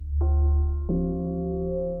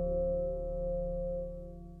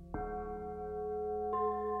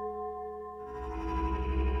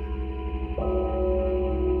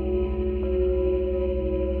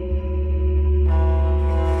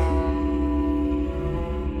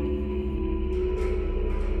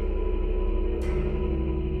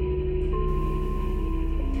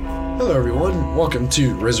Hello, everyone. Welcome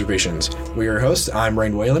to Reservations. We're your hosts. I'm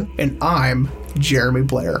Rain Whalen. And I'm Jeremy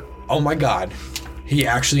Blair. Oh my God. He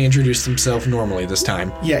actually introduced himself normally this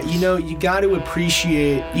time. Yeah, you got to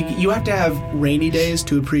appreciate... You have to have rainy days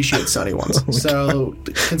to appreciate sunny ones. So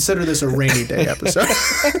consider this a rainy day episode.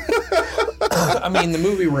 I mean, the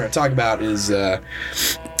movie we're going to talk about is...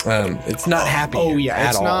 it's not happy. Oh, yeah.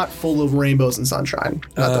 It's all. not full of rainbows and sunshine.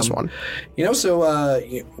 Not this one.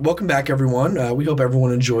 Welcome back, everyone. We hope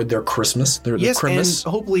everyone enjoyed their Christmas. Their Christmas.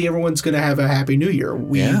 And hopefully everyone's going to have a happy New Year.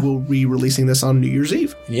 We will be releasing this on New Year's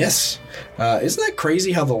Eve. Yes. Isn't that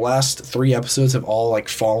crazy how the last 3 episodes have all,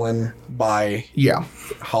 fallen by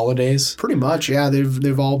holidays? Pretty much, yeah.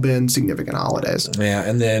 They've all been significant holidays. Yeah,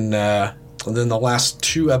 and then the last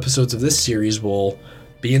 2 episodes of this series will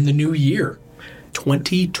be in the new year.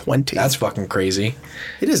 2020. That's fucking crazy.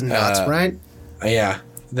 It is nuts, right? Yeah.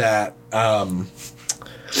 That, and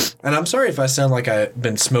I'm sorry if I sound like I've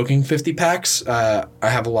been smoking 50 packs. I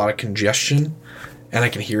have a lot of congestion, and I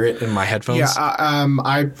can hear it in my headphones. Yeah,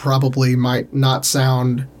 I probably might not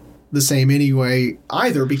sound the same anyway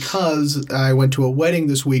either, because I went to a wedding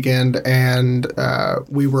this weekend, and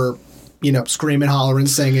we were... screaming, hollering,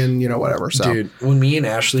 singing, whatever. So. Dude, when me and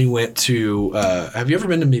Ashley went to... have you ever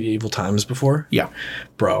been to Medieval Times before? Yeah.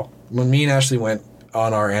 Bro, when me and Ashley went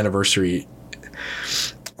on our anniversary,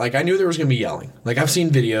 I knew there was going to be yelling. I've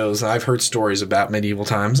seen videos, and I've heard stories about Medieval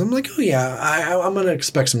Times. I'm like, oh, yeah, I'm going to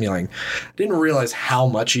expect some yelling. Didn't realize how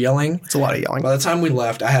much yelling. It's a lot of yelling. By the time we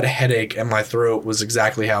left, I had a headache, and my throat was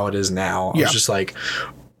exactly how it is now. I was just like,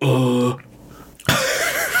 ugh.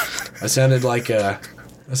 I sounded like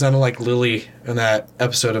Lily in that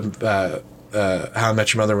episode of How I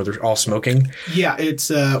Met Your Mother where they're all smoking. Yeah, it's,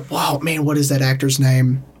 wow, man, what is that actor's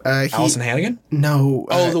name? Allison Hannigan? No.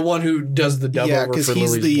 The one who does the dub over for Lily's voice. Yeah,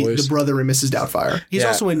 because he's the brother in Mrs. Doubtfire. He's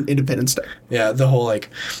also in Independence Day. Yeah, the whole, I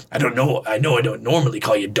know I don't normally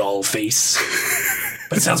call you doll face,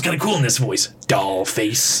 but it sounds kind of cool in this voice. Doll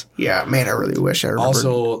face. Yeah, man, I really wish I remembered.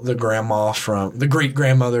 Also, the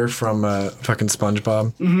great-grandmother from fucking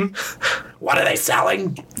SpongeBob. Mm-hmm. What are they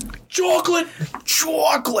selling? Chocolate.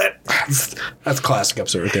 That's a classic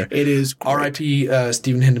episode right there. It is. R.I.P.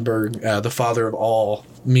 Steven Hindenburg, the father of all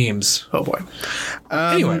memes. Oh, boy.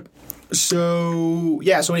 Anyway. So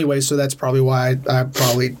that's probably why I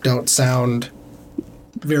probably don't sound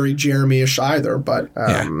very Jeremy-ish either, but...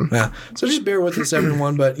 Yeah. So just bear with us,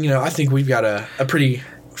 everyone, but, I think we've got a pretty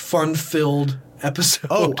fun-filled episode.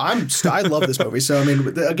 Oh, I love this movie. So, I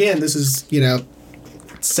mean, again, this is,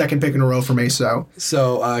 second pick in a row for me, so...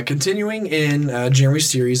 So, continuing in Jeremy's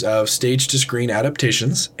series of stage-to-screen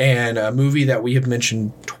adaptations, and a movie that we have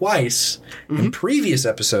mentioned twice in previous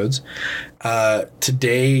episodes,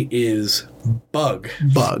 today is Bug.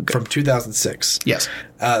 From 2006. Yes.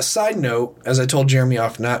 Side note, as I told Jeremy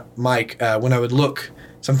off mic, when I would look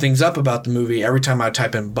some things up about the movie, every time I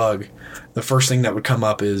type in Bug, the first thing that would come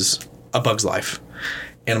up is A Bug's Life.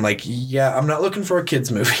 And I'm like, yeah, I'm not looking for a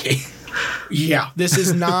kid's movie. Yeah, this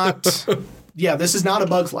is not... Yeah, this is not A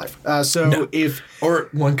Bug's Life. No. Or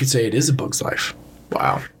one could say it is A Bug's Life.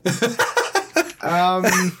 Wow.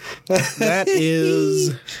 That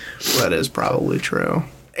is probably true.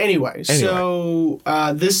 Anyway, so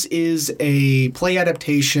this is a play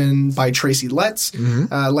adaptation by Tracy Letts,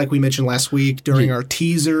 like we mentioned last week during our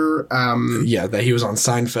teaser. That he was on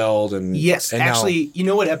Seinfeld. Yes, and actually, you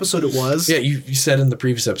know what episode it was? Yeah, you said in the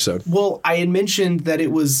previous episode. Well, I had mentioned that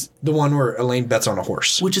it was... The one where Elaine bets on a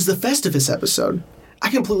horse. Which is the Festivus episode. I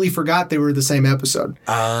completely forgot they were the same episode.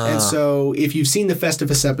 And so if you've seen the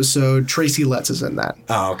Festivus episode, Tracy Letts is in that.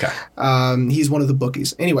 Oh, okay. He's one of the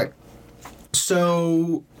bookies. Anyway,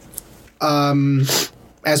 so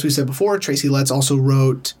as we said before, Tracy Letts also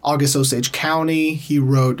wrote August Osage County. He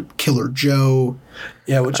wrote Killer Joe.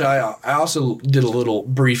 Yeah, which I also did a little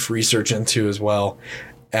brief research into as well.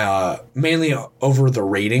 Mainly over the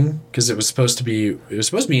rating, because it was supposed to be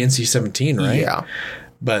NC-17, right? Yeah.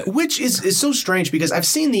 But which is so strange, because I've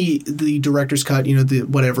seen the director's cut,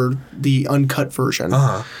 the uncut version,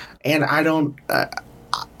 and I don't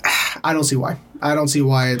see why. I don't see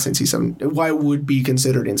why it's NC-17. Why it would be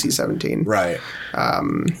considered NC-17? Right. I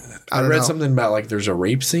read something about there's a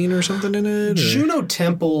rape scene or something in it. Juno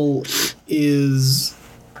Temple is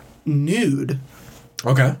nude.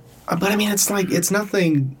 Okay. But I mean, it's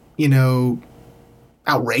nothing,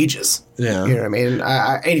 outrageous. Yeah. You know what I mean?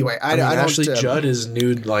 Anyway, I don't... Ashley Judd is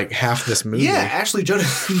nude half this movie. Yeah, Ashley Judd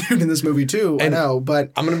is nude in this movie too. And I know, but...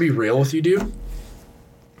 I'm going to be real with you, dude.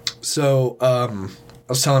 So, I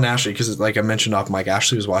was telling Ashley, because like I mentioned off mic,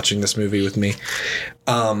 Ashley was watching this movie with me.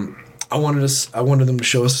 I wanted them to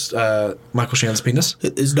show us Michael Shannon's penis.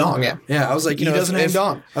 His dong, yeah. Yeah, I was like, He doesn't have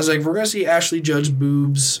dong. I was like, we're gonna see Ashley Judd's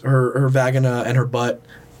boobs, her vagina, and her butt.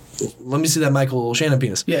 Let me see that Michael Shannon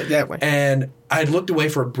penis. Yeah, that way. And I had looked away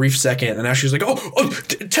for a brief second, and Ashley was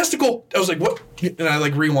like, testicle. I was like, what? And I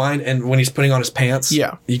like rewind, and when he's putting on his pants,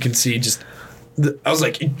 yeah, you can see just. I was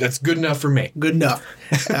like, that's good enough for me. Good enough.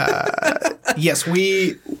 Yes,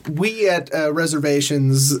 we at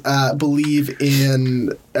Reservations believe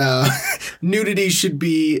in nudity should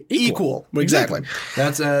be equal. Exactly.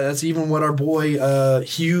 That's even what our boy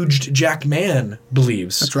Huge Jack Mann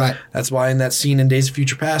believes. That's right. That's why in that scene in Days of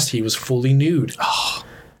Future Past he was fully nude. Oh,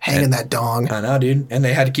 hanging that dong. I know, dude. And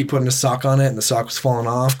they had to keep putting a sock on it, and the sock was falling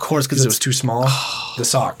off. Of course, because it was too small. The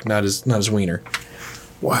sock, not his wiener.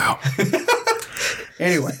 Wow.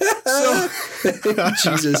 Anyway, so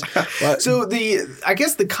Jesus. So I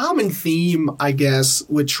guess the common theme,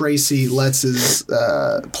 with Tracy Letts's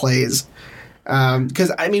plays,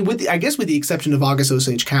 because I mean, with the exception of August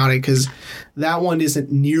Osage County, because that one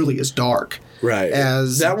isn't nearly as dark, right?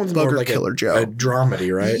 As that one's Bugger more like Killer Joe, a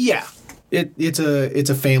dramedy, right? Yeah, it's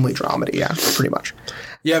a family dramedy, yeah, pretty much.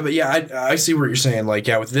 Yeah, but yeah, I see what you're saying. Like,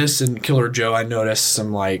 yeah, with this and Killer Joe, I noticed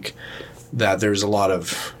some like. That there's a lot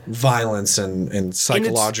of violence and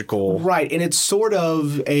psychological... Right, and it's sort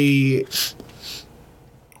of a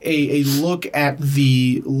look at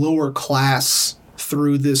the lower class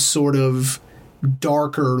through this sort of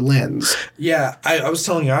darker lens. Yeah, I was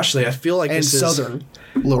telling you, Ashley, I feel like and this southern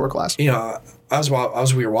lower class. You know, as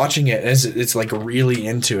we were watching it, it's like really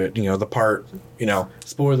into it. You know, the part,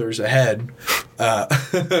 spoilers ahead.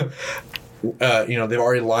 They've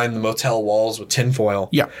already lined the motel walls with tinfoil.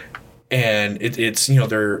 Yeah. And it's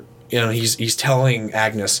they're he's telling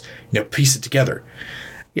Agnes piece it together,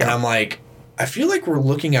 and I'm like, I feel like we're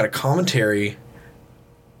looking at a commentary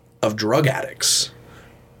of drug addicts,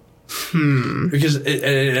 because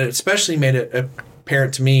it especially made it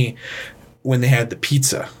apparent to me when they had the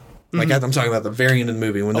pizza, like I'm talking about the very end of the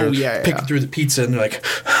movie when they're picking through the pizza and they're like,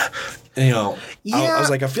 I was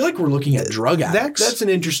like, I feel like we're looking at drug addicts. That's an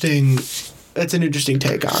interesting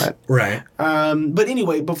take on it. Right. But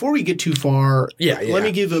anyway, before we get too far, let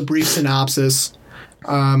me give a brief synopsis.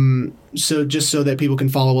 So just so that people can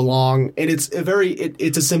follow along. And it's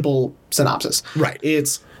a simple synopsis. Right.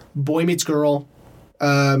 It's boy meets girl.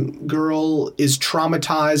 Girl is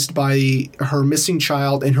traumatized by her missing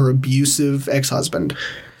child and her abusive ex-husband.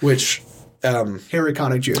 Which, Harry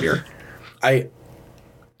Connick Jr.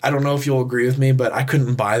 I don't know if you'll agree with me, but I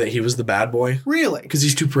couldn't buy that he was the bad boy. Really? Because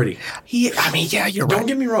he's too pretty. You're right. Don't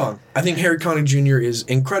get me wrong. I think Harry Connick Jr. is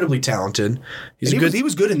incredibly talented. He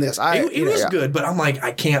was good in this. He was good, but I'm like,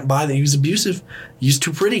 I can't buy that he was abusive. He's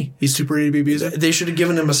too pretty. He's too pretty to be abusive? They should have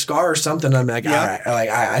given him a scar or something. I'm like, all right,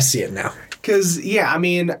 I see it now. Because,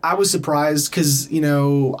 I was surprised because,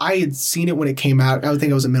 I had seen it when it came out. I would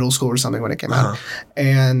think I was in middle school or something when it came out.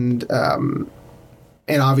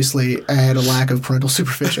 And obviously, I had a lack of parental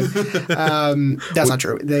supervision. That's not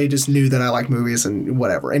true. They just knew that I like movies and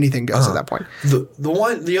whatever. Anything goes at that point.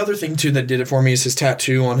 The other thing too that did it for me is his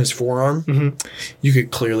tattoo on his forearm. Mm-hmm. You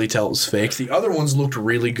could clearly tell it was fake. The other ones looked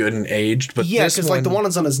really good and aged, but because like the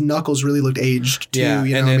ones on his knuckles really looked aged too.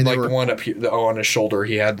 Yeah, and then the one up here on his shoulder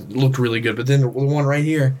looked really good, but then the one right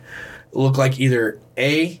here looked like either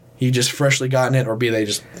A, he just freshly gotten it, or B, they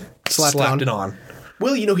just slapped it on.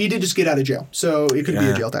 Well, he did just get out of jail, so it could be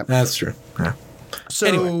a jail time. That's true. Yeah.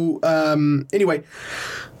 So, anyway,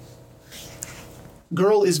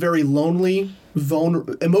 girl is very lonely,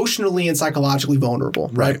 emotionally and psychologically vulnerable,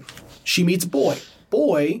 right? She meets boy.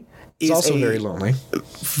 Boy is also very lonely.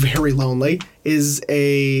 Very lonely. Is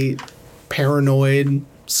a paranoid,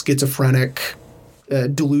 schizophrenic,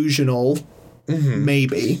 delusional,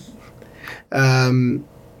 maybe,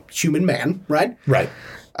 human man, right? Right.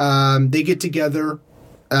 They get together,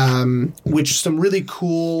 which some really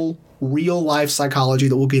cool real life psychology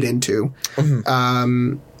that we'll get into,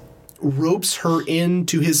 ropes her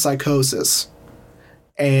into his psychosis,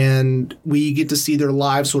 and we get to see their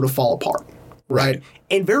lives sort of fall apart, right?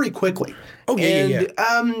 And very quickly. Oh, yeah.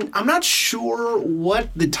 I'm not sure what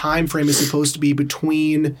the time frame is supposed to be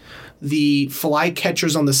between the fly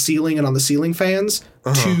catchers on the ceiling and on the ceiling fans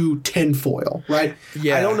to tinfoil, right?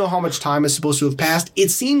 Yeah. I don't know how much time is supposed to have passed. It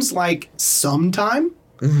seems like some time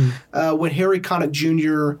when Harry Connick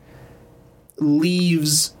Jr.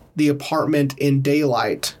 leaves the apartment in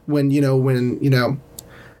daylight, when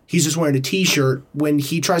he's just wearing a T-shirt, when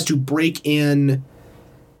he tries to break in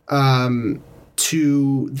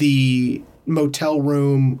to the motel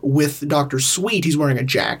room with Dr. Sweet, he's wearing a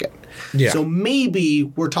jacket. Yeah. So maybe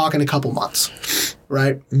we're talking a couple months,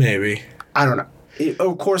 right? Maybe. I don't know.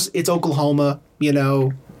 of course, it's Oklahoma, you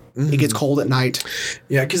know. It gets cold at night.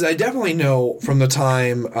 Yeah, because I definitely know from the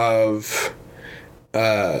time of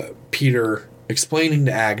Peter explaining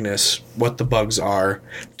to Agnes what the bugs are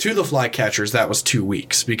to the flycatchers, that was 2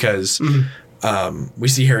 weeks because we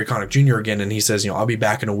see Harry Connick Jr. again, and he says, I'll be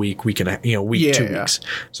back in a week, 2 weeks.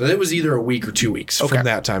 So it was either a week or 2 weeks from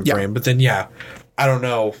that time frame. But then, I don't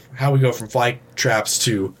know how we go from fly traps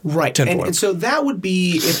to tinfoil. And so that would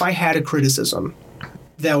be, if I had a criticism,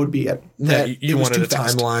 that would be it. That you wanted a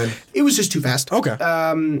timeline? It was just too fast. Okay.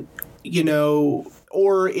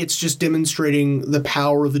 Or it's just demonstrating the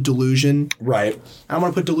power of the delusion. Right. I'm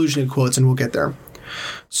going to put delusion in quotes and we'll get there.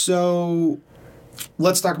 So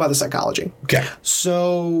let's talk about the psychology. Okay.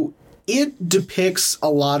 So it depicts a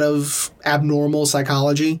lot of abnormal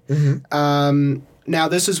psychology. Now,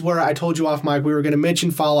 this is where I told you off mic we were going to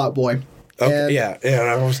mention Fall Out Boy.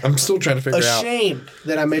 Okay, I'm still trying to figure out. Ashamed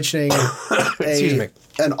that I'm mentioning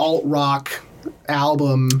an alt-rock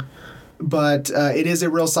album, but it is a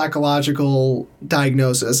real psychological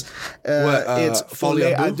diagnosis. It's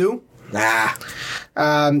Folie à Deux.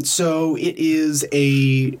 So it is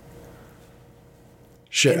a...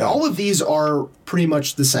 Shit. And all of these are pretty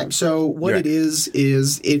much the same. So what it is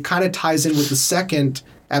it kind of ties in with the second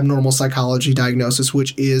abnormal psychology diagnosis,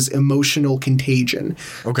 which is emotional contagion.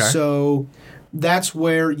 Okay. So that's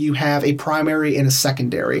where you have a primary and a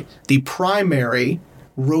secondary. The primary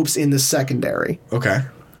ropes in the secondary. Okay.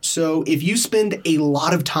 So if you spend a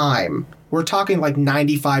lot of time, we're talking like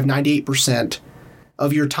 95, 98%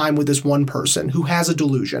 of your time with this one person who has a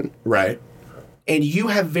delusion. Right. And you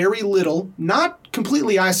have very little, not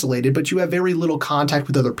completely isolated, but you have very little contact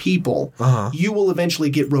with other people, you will eventually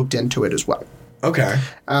get roped into it as well. Okay.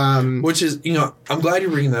 Which is, I'm glad you're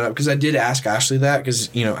bringing that up because I did ask Ashley that because,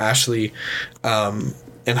 Ashley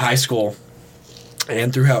in high school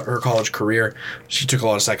and throughout her college career, she took a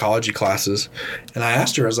lot of psychology classes. And I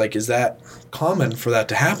asked her, I was like, is that common for that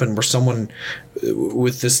to happen where someone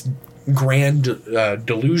with this grand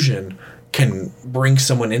delusion can bring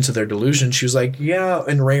someone into their delusion? She was like, yeah,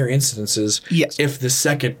 in rare instances, yes. If the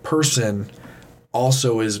second person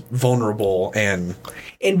also is vulnerable and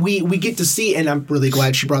we get to see, and I'm really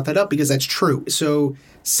glad she brought that up because that's true. So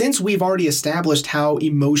since we've already established how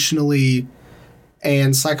emotionally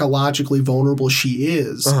and psychologically vulnerable she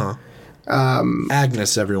is,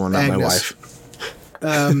 Agnes, everyone, not my wife,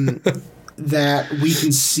 that we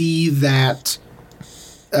can see that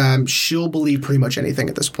she'll believe pretty much anything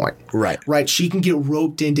at this point. Right. She can get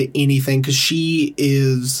roped into anything because she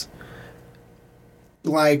is.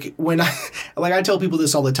 Like when I tell people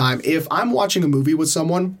this all the time, if I'm watching a movie with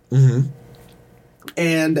someone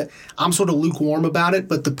and I'm sort of lukewarm about it,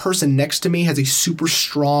 but the person next to me has a super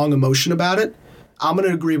strong emotion about it, I'm going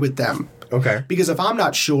to agree with them. Okay. Because if I'm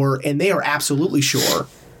not sure and they are absolutely sure,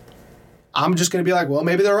 I'm just going to be like, well,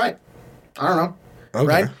 maybe they're right. I don't know. Okay.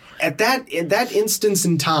 Right? In that instance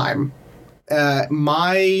in time,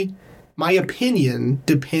 my opinion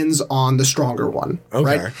depends on the stronger one.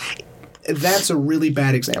 Okay. Right? That's a really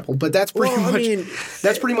bad example, but that's pretty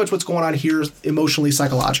much what's going on here emotionally,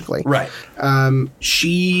 psychologically. Right.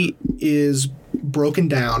 She is broken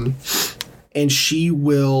down, and she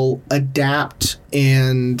will adapt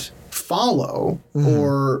and follow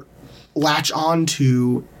or latch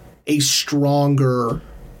onto a stronger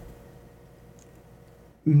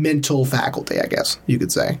mental faculty, I guess you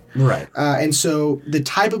could say. Right. And so the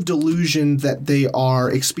type of delusion that they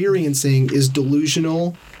are experiencing is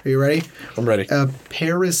delusional. Are you ready? I'm ready.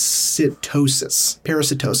 Parasitosis.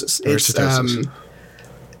 It's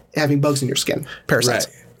having bugs in your skin. Parasites.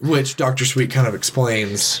 Right. Which Dr. Sweet kind of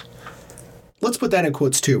explains. Let's put that in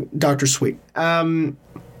quotes too, Dr. Sweet. Well,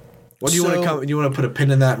 do you want to put a pin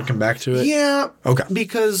in that and come back to it? Yeah. Okay.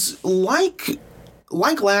 Because like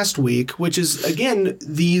last week, which is, again,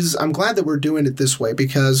 I'm glad that we're doing it this way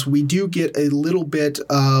because we do get a little bit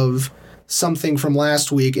of something from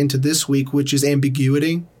last week into this week, which is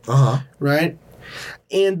ambiguity. Right?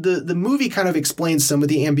 And the movie kind of explains some of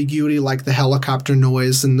the ambiguity, like the helicopter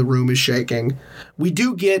noise and the room is shaking. We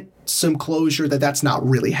do get some closure that that's not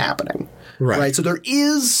really happening. Right? So there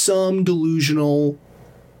is some delusional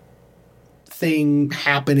thing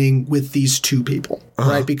happening with these two people,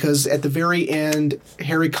 right? Because at the very end,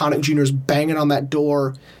 Harry Connick Jr. is banging on that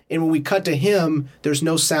door, and when we cut to him, there's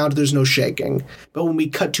no sound, there's no shaking. But when we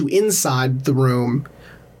cut to inside the room,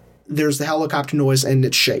 there's the helicopter noise and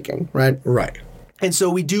it's shaking, right? Right. And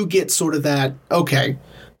so we do get sort of that, okay,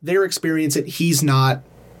 they're experiencing it, he's not,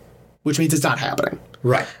 which means it's not happening.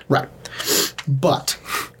 Right. Right. But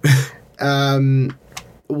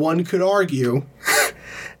one could argue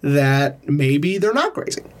that maybe they're not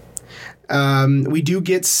crazy. We do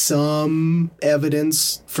get some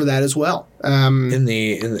evidence for that as well. In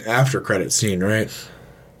the after credit scene, right?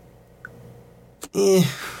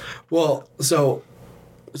 Well, so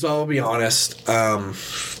I'll be honest.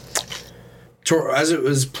 As it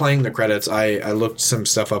was playing the credits, I looked some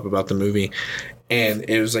stuff up about the movie, and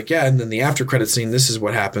it was like, yeah, and then the after credit scene, this is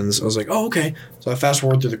what happens. I was like, oh, okay. So I fast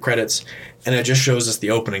forward through the credits, and it just shows us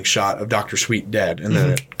the opening shot of Dr. Sweet dead, and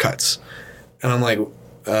then it cuts. And I'm like,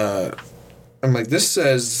 this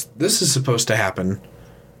says this is supposed to happen.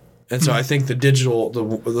 And so I think the digital,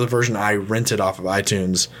 the version I rented off of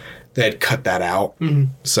iTunes, they had cut that out.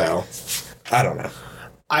 So I don't know.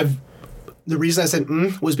 The reason I said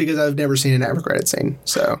was because I've never seen an after credit scene.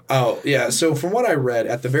 So yeah. So from what I read,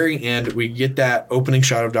 at the very end, we get that opening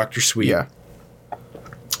shot of Dr. Sweet. Yeah.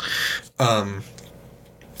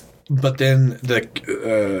 But then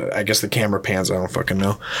I guess the camera pans. I don't fucking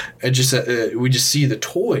know. It just we just see the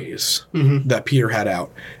toys that Peter had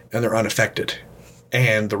out, and they're unaffected,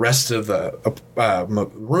 and the rest of the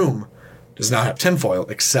room does not have tinfoil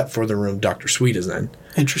except for the room Dr. Sweet is in.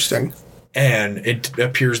 Interesting. And it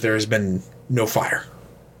appears there has been no fire.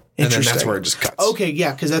 And then that's where it just cuts. Okay,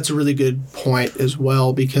 yeah, because that's a really good point as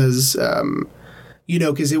well. Because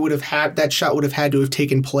because it would have had that shot would have had to have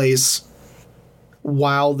taken place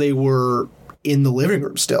while they were in the living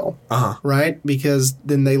room still, right? Because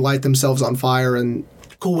then they light themselves on fire and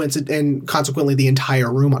consequently the entire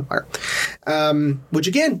room on fire, which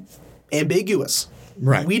again, ambiguous.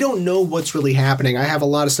 Right. We don't know what's really happening. I have a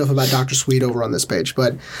lot of stuff about Dr. Sweet over on this page,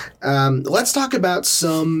 but let's talk about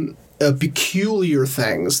some peculiar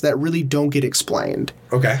things that really don't get explained.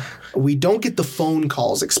 Okay. We don't get the phone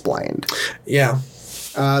calls explained. Yeah.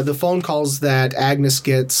 The phone calls that Agnes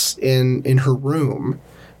gets in her room,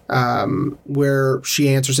 where she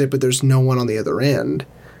answers it, but there's no one on the other end,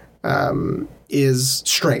 is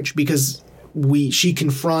strange because she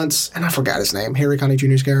confronts, and I forgot his name, Harry Connick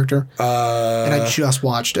Jr.'s character, and I just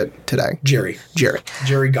watched it today. Jerry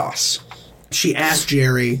Goss. She asked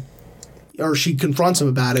Jerry, or she confronts him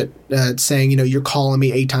about it, saying, you're calling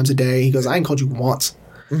me 8 times a day. He goes, I ain't called you once,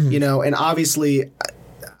 and obviously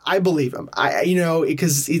I believe him.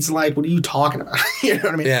 Because it's like, what are you talking about? You know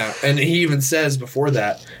what I mean? Yeah, and he even says before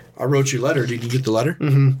that, I wrote you a letter. Did you get the letter?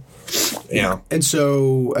 Yeah. And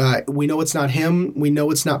so we know it's not him. We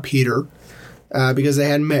know it's not Peter. Because they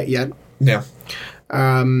hadn't met yet. Yeah.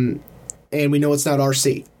 And we know it's not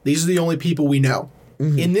RC. These are the only people we know.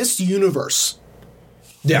 In this universe,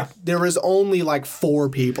 there is only like 4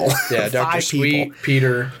 people. Yeah, Dr. Sweet,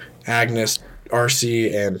 Peter, Agnes,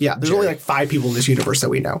 RC, and yeah, there's Jerry. only like 5 people in this universe that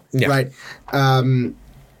we know. Yeah. Right?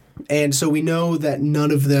 And so we know that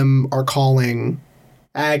none of them are calling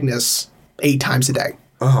Agnes 8 times a day.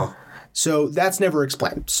 So that's never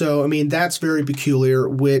explained. So, I mean, that's very peculiar,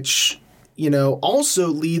 which also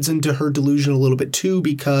leads into her delusion a little bit too,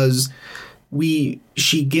 because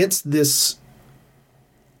she gets this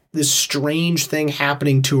strange thing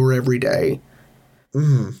happening to her every day,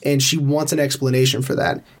 and she wants an explanation for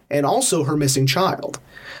that, and also her missing child.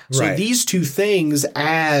 So these two things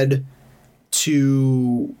add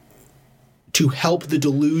to help the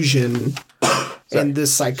delusion and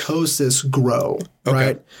this psychosis grow,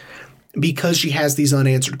 right? Because she has these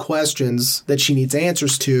unanswered questions that she needs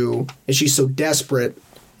answers to, and she's so desperate,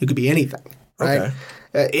 it could be anything, right?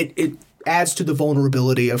 It adds to the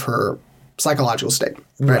vulnerability of her psychological state,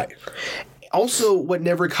 right? Also, what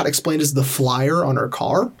never got explained is the flyer on her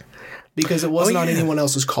car, because it wasn't on anyone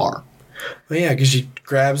else's car. Well, yeah, because she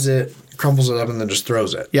grabs it, crumples it up, and then just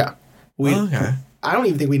throws it. Yeah. I don't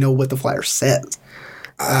even think we know what the flyer says.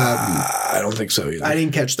 I don't think so either. I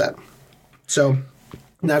didn't catch that. So...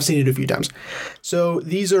 and I've seen it a few times. So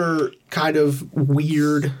these are kind of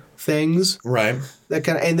weird things. Right.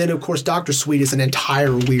 And then, of course, Dr. Sweet is an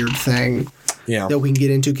entire weird thing that we can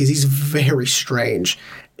get into, because he's very strange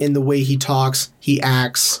in the way he talks, he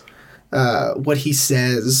acts, what he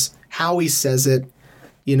says, how he says it,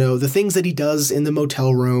 the things that he does in the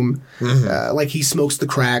motel room, like he smokes the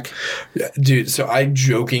crack. Dude, so I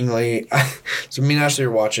jokingly, so me and Ashley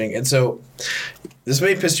are watching, and so this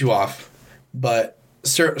may piss you off, but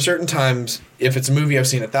certain times, if it's a movie I've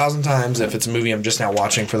seen 1,000 times, if it's a movie I'm just now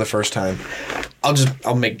watching for the first time,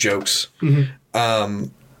 I'll make jokes.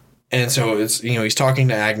 And so it's, he's talking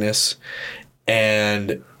to Agnes,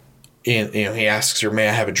 and he asks her, may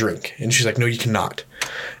I have a drink? And she's like, no, you cannot.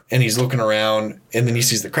 And he's looking around, and then he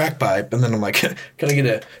sees the crack pipe, and then I'm like, can I get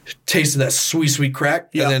a taste of that sweet, sweet crack?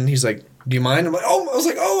 Yeah. And then he's like, do you mind? I'm like, I was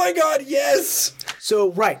like, oh my God, yes. So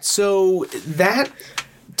that,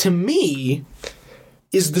 to me,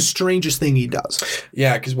 is the strangest thing he does.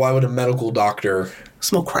 Yeah, because why would a medical doctor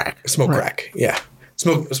Smoke crack. Smoke crack. Yeah.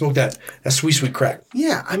 Smoke that sweet crack.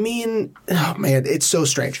 Yeah, I mean, oh man, it's so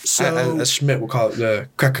strange. So as Schmidt will call it, the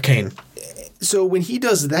crack cocaine. So when he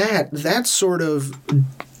does that, that sort of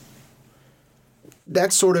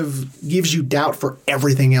gives you doubt for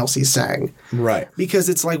everything else he's saying. Right. Because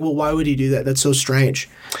it's like, well, why would he do that? That's so strange.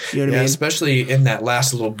 You know what I mean? Especially in that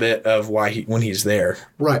last little bit of when he's there.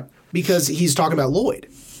 Right. Because he's talking about Lloyd,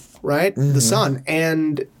 right? Mm-hmm. The son.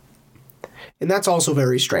 And that's also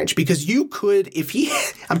very strange because you could,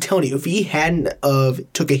 I'm telling you, if he hadn't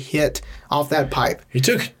took a hit off that pipe. He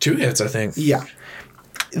took 2 hits, I think. Yeah.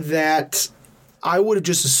 That I would have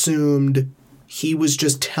just assumed he was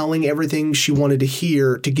just telling everything she wanted to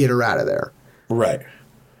hear to get her out of there. Right.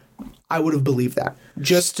 I would have believed that.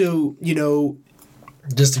 Just to,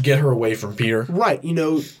 just to get her away from Peter. Right.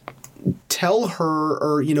 Tell her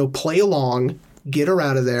or, play along, get her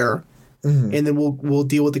out of there. Mm-hmm. And then we'll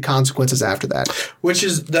deal with the consequences after that.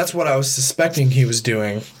 That's what I was suspecting he was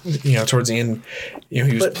doing. Towards the end, he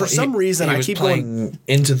was. But for some reason, I keep going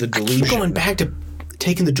into the delusion. I keep going back to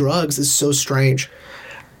taking the drugs. Is so strange.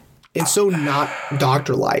 It's so not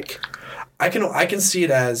doctor-like. I can see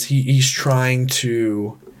it as he's trying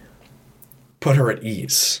to put her at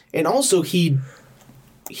ease, and also he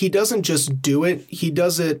doesn't just do it. He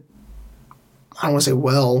does it. I don't want to say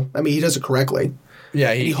well. I mean, he does it correctly.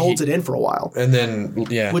 Yeah, he holds it in for a while. And then,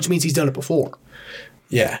 yeah. Which means he's done it before.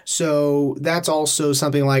 Yeah. So that's also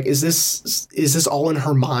something like, is this all in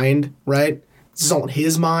her mind, right? Is this all in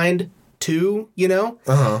his mind, too,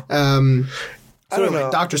 Uh-huh. I don't know.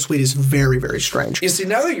 Dr. Sweet is very, very strange. You see,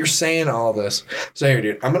 now that you're saying all this, so here,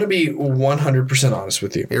 dude, I'm going to be 100% honest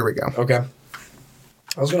with you. Here we go. Okay?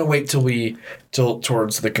 I was going to wait till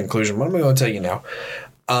towards the conclusion, but I'm going to tell you now.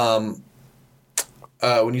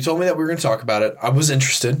 When you told me that we were going to talk about it, I was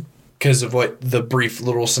interested because of what the brief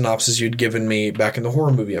little synopsis you'd given me back in the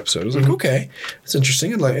horror movie episode. I was like, okay, that's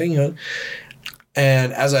interesting.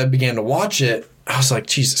 And as I began to watch it, I was like,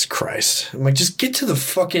 Jesus Christ. I'm like, just get to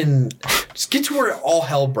where all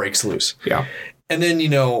hell breaks loose. Yeah. And then,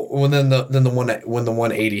 when the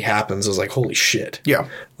 180 happens, I was like, holy shit. Yeah.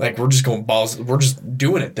 Like, we're just going balls. We're just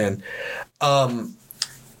doing it then. So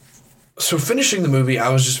finishing the movie, I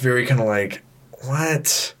was just very kind of like,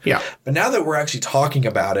 what? Yeah. But now that we're actually talking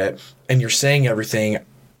about it and you're saying everything,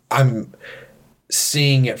 I'm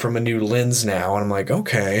seeing it from a new lens now. And I'm like,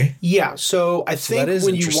 okay. Yeah. So I think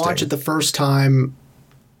when you watch it the first time,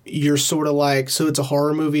 you're sort of like, so it's a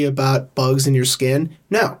horror movie about bugs in your skin?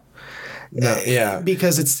 No. Yeah.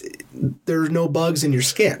 Because there's no bugs in your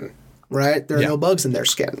skin, right? There are no bugs in their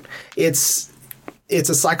skin. It's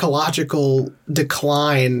a psychological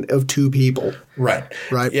decline of 2 people. Right.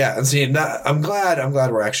 Right. Yeah. And see, I'm glad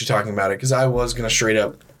we're actually talking about it because I was going to straight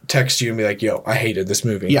up text you and be like, yo, I hated this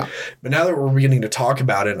movie. Yeah. But now that we're beginning to talk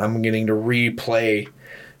about it, I'm getting to replay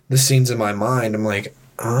the scenes in my mind. I'm like,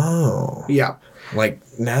 oh. Yeah. Like,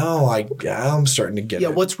 now I'm starting to get it. Yeah,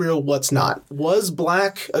 what's real, what's not. Was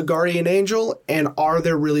Black a guardian angel? And are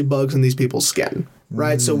there really bugs in these people's skin?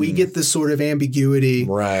 Right, so we get this sort of ambiguity,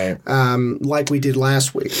 right? Like we did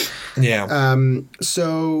last week. Yeah.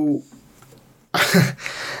 So, I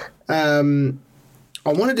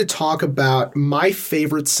wanted to talk about my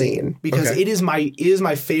favorite scene because it is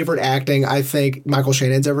my favorite acting I think Michael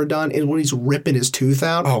Shannon's ever done. Is when he's ripping his tooth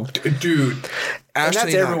out. Oh, dude. And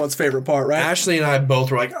that's everyone's favorite part, right? Ashley and I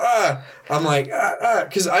both were like, I'm like,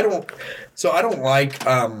 because I don't like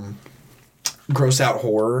gross out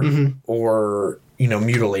horror or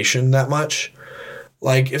mutilation that much.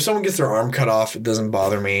 Like, if someone gets their arm cut off, it doesn't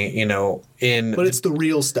bother me, But it's the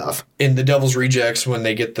real stuff. In The Devil's Rejects, when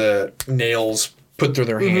they get the nails put through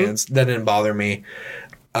their hands, that didn't bother me.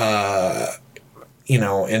 In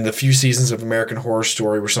the few seasons of American Horror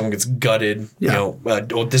Story where someone gets gutted,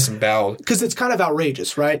 or disemboweled. Because it's kind of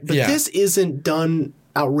outrageous, right? But this isn't done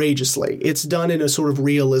outrageously. It's done in a sort of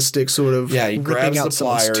realistic sort of he grabs the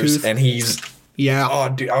pliers and he's... Yeah. Oh,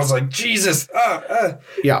 dude. I was like, Jesus.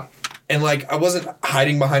 Yeah. And, I wasn't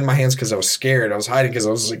hiding behind my hands because I was scared. I was hiding because I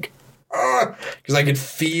was like, because I could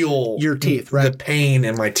feel... Your teeth, right? The pain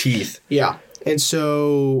in my teeth. Yeah. And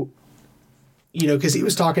so, because he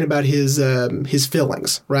was talking about his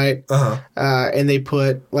fillings, right? Uh-huh. And they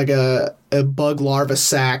put, a bug larva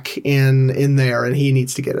sac in there, and he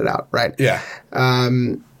needs to get it out, right? Yeah.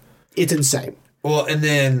 It's insane. Well, and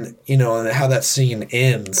then, and how that scene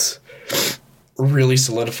ends... really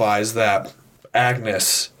solidifies that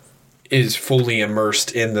Agnes is fully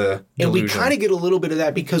immersed in the delusion. And we kind of get a little bit of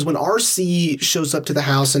that because when RC shows up to the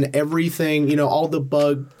house and everything, all the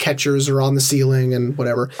bug catchers are on the ceiling and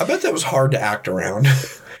whatever. I bet that was hard to act around.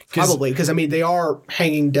 Probably, because I mean they are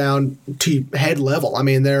hanging down to head level. I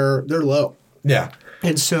mean they're low. Yeah.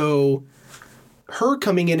 And so her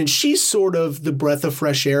coming in, and she's sort of the breath of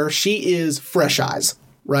fresh air. She is fresh eyes,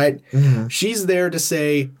 right? Mm-hmm. She's there to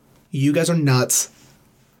say, you guys are nuts.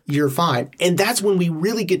 You're fine. And that's when we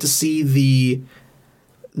really get to see the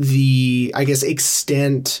I guess,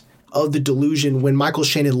 extent of the delusion when Michael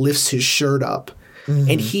Shannon lifts his shirt up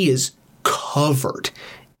and he is covered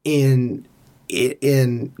in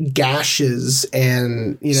gashes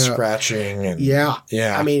and, you know, scratching. And, yeah.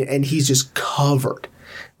 Yeah. I mean, and he's just covered,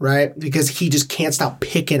 right? Because he just can't stop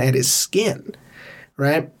picking at his skin,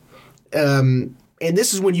 right? And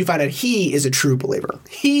this is when you find out he is a true believer.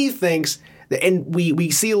 He thinks that, and we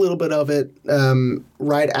see a little bit of it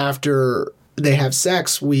right after they have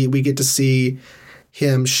sex. We get to see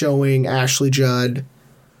him showing Ashley Judd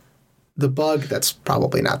the bug that's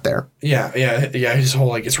probably not there. Yeah. His whole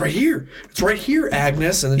like, it's right here,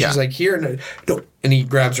 Agnes, and then she's like, here, no, and he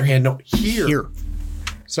grabs her hand, no, here.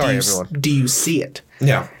 Sorry, everyone. Do you see it?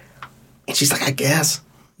 Yeah. And she's like, I guess,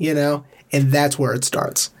 you know, and that's where it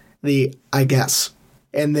starts. The I guess,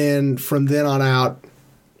 and then from then on out,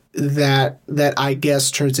 that I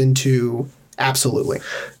guess turns into absolutely.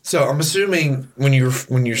 So I'm assuming when you're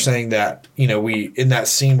saying that, you know, we in that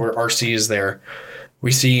scene where RC is there,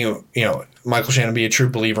 we see, you know, Michael Shannon be a true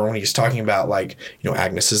believer when he's talking about, like, you know,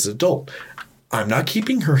 Agnes is an adult. I'm not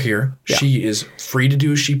keeping her here. Yeah. She is free to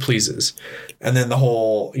do as she pleases. And then the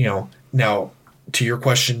whole, you know, now to your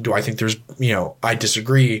question, do I think there's, you know, I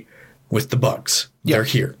disagree with the bugs. Yeah. They're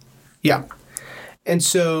here. Yeah. And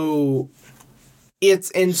so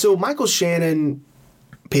Michael Shannon,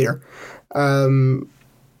 Peter,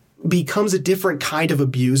 becomes a different kind of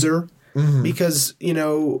abuser. Mm-hmm. Because, you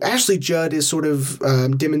know, Ashley Judd is sort of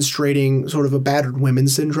demonstrating sort of a battered women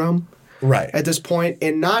syndrome. Right. At this point,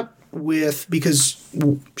 and not with, because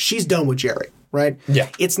she's done with Jerry, right? Yeah.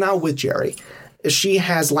 It's not with Jerry. She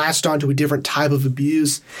has latched onto a different type of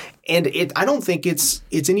abuse, and I don't think it's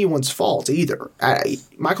anyone's fault either.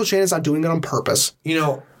 Michael Shannon's not doing it on purpose. You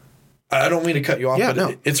know, I don't mean to cut you off,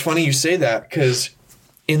 but it's funny you say that, because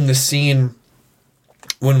in the scene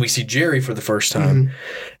when we see Jerry for the first time,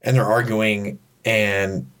 and they're arguing,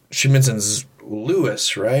 and she mentions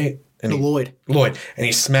Lewis, right? And Lloyd. And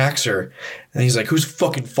he smacks her, and he's like, whose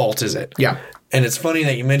fucking fault is it? Yeah. And it's funny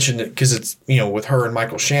that you mentioned it, because it's, you know, with her and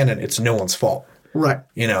Michael Shannon, it's no one's fault. Right.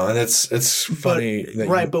 You know, and it's funny.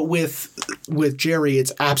 But with Jerry,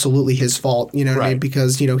 it's absolutely his fault, you know what I mean?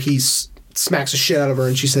 Because, you know, he smacks the shit out of her,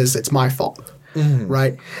 and she says, it's my fault. Mm-hmm.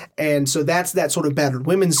 Right? And so that's that sort of battered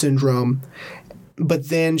women syndrome. But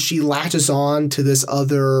then she latches on to this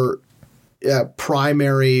other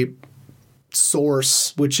primary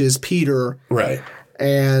source, which is Peter. Right.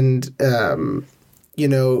 And, you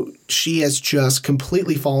know, she has just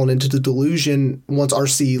completely fallen into the delusion once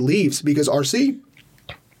RC leaves, because RC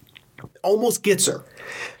almost gets her.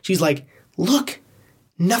 She's like, look,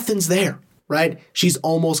 nothing's there, right? She's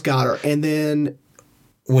almost got her. And then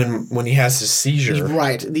when he has his seizure.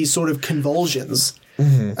 Right. These sort of convulsions.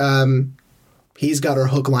 He's got her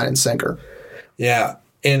hook, line, and sinker. Yeah.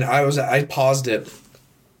 And I paused it.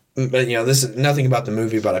 But, you know, this is nothing about the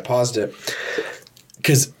movie, but I paused it.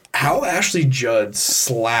 Because how Ashley Judd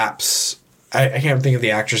slaps, I can't think of the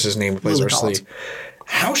actress's name who plays Ursula.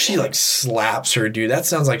 How she, like, slaps her, dude. That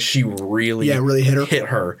sounds like she really hit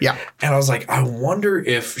her. Yeah. And I was like, I wonder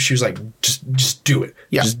if she was like, just do it.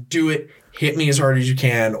 Yeah. Just do it. Hit me as hard as you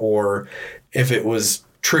can. Or if it was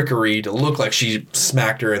trickery to look like she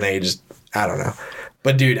smacked her and they just, I don't know.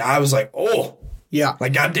 But, dude, I was like, oh. Yeah.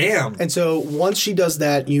 Like, goddamn. And so once she does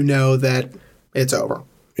that, you know that it's over.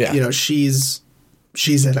 Yeah. You know, she's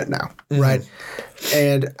in it now, right?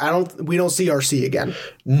 And we don't see RC again.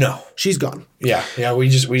 No. She's gone. Yeah. Yeah, we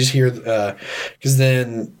just hear, because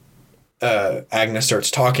then Agnes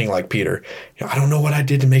starts talking like Peter. You know, I don't know what I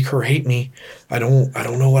did to make her hate me. I don't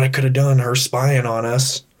know what I could have done, her spying on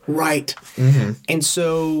us. Right. Mm-hmm. And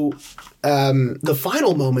so the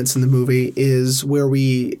final moments in the movie is where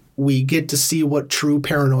we get to see what true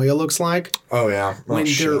paranoia looks like. Oh yeah.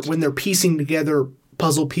 When they're piecing together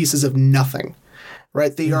puzzle pieces of nothing.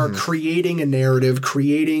 Right? They are creating a narrative,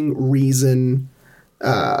 creating reason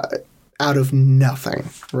out of nothing,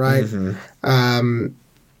 right?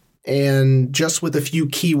 And just with a few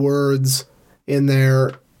keywords in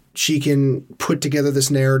there, she can put together this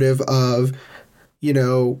narrative of, you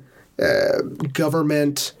know,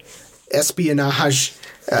 government espionage,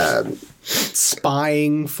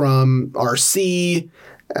 spying from RC.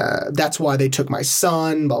 That's why they took my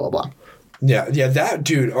son, blah, blah, blah. Yeah, that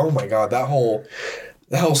dude, oh my God, that whole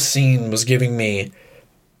scene was giving me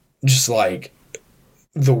just like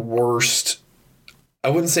the worst. I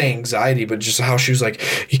wouldn't say anxiety, but just how she was like,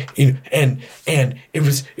 and it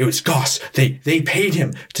was Goss. They paid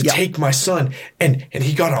him to take my son, and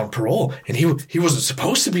he got on parole, and he wasn't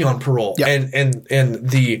supposed to be on parole, and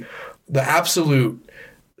the absolute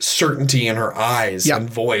certainty in her eyes and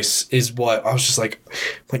voice is what I was just like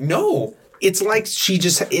no. It's like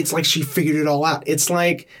she figured it all out. It's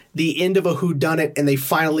like the end of a whodunit, and they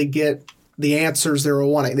finally get the answers they were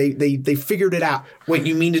wanting. They figured it out. Wait,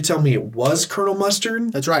 you mean to tell me it was Colonel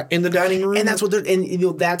Mustard? That's right. In the dining room? And that's what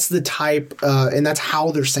that's the type, and that's how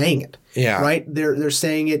they're saying it. Yeah. Right? They're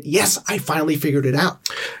saying it, yes, I finally figured it out.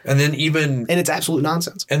 And then and it's absolute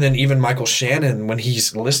nonsense. And then even Michael Shannon, when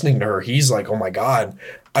he's listening to her, he's like, oh my God,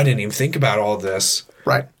 I didn't even think about all this.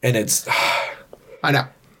 Right. And it's... I know.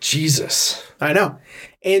 Jesus. I know.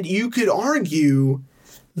 And you could argue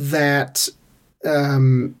that...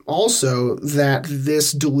 also that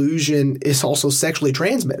this delusion is also sexually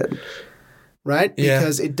transmitted, right? Yeah.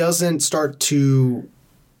 Because it doesn't start to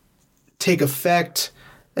take effect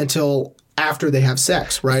until after they have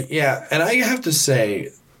sex, right? Yeah, and I have to say,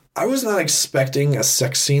 I was not expecting a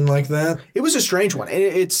sex scene like that. It was a strange one.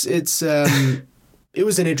 It's it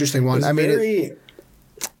was an interesting one.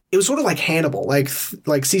 It was sort of like Hannibal, like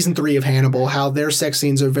season 3 of Hannibal, how their sex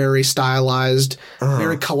scenes are very stylized,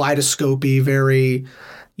 very kaleidoscopy, very,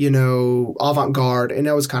 avant-garde, and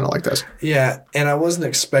that was kind of like this. Yeah, and I wasn't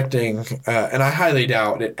expecting, and I highly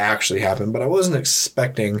doubt it actually happened, but I wasn't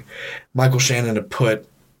expecting Michael Shannon to put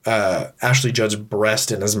Ashley Judd's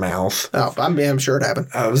breast in his mouth. Oh, I'm sure it happened.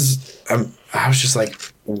 I was just like,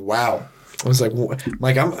 wow. I was like,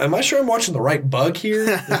 am I sure I'm watching the right bug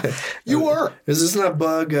here? You were. Is this not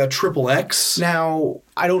bug XXX? Now,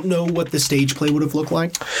 I don't know what the stage play would have looked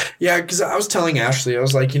like. Yeah, because I was telling Ashley, I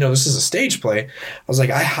was like, this is a stage play. I was like,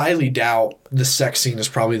 I highly doubt the sex scene is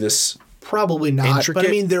probably this. Probably not. Intricate. But I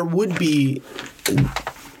mean, there would be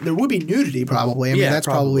nudity probably. I mean, that's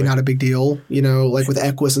probably not a big deal, like with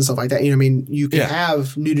Equus and stuff like that. You can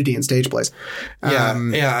have nudity in stage plays.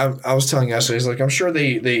 I was telling Ashley, I was like, I'm sure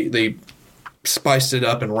they spiced it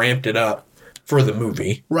up and ramped it up for the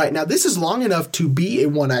movie. Right. Now, this is long enough to be a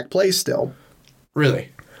one-act play still.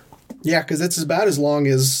 Really? Yeah, because it's about as long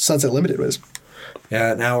as Sunset Limited was.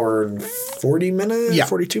 Yeah, an hour and 40 minutes? Yeah.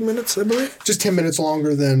 42 minutes, I believe. Just 10 minutes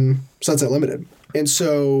longer than Sunset Limited. And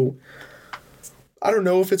so, I don't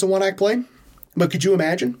know if it's a one-act play, but could you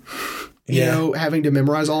imagine, having to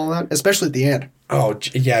memorize all of that, especially at the end? Oh,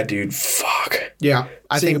 yeah, dude. Fuck. Yeah.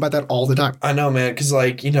 I think about that all the time. I know, man, because,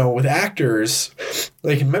 with actors,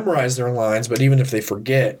 they can memorize their lines, but even if they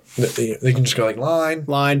forget, they can just go line.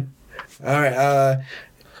 All right.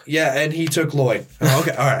 Yeah, and he took Lloyd. Oh,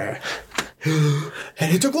 okay. All right.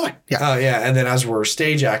 And he took Lloyd. Yeah. Oh, yeah. And then as we're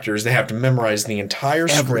stage actors, they have to memorize the entire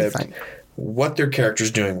script, what their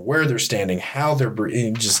character's doing, where they're standing, how they're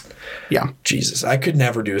breathing. Yeah. Jesus, I could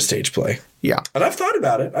never do a stage play. Yeah. And I've thought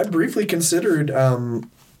about it. I briefly considered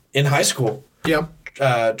in high school. Yeah.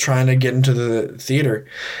 Trying to get into the theater,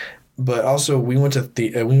 but also we went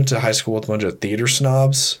to high school with a bunch of theater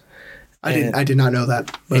snobs. I did not know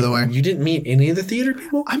that, by the way. You didn't meet any of the theater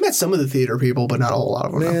people? I met some of the theater people, but not a whole lot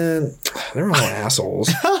of them. Man, they're all assholes.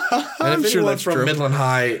 And if sure anyone that's from true. Midland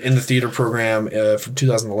High in the theater program from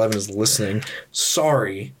 2011 is listening,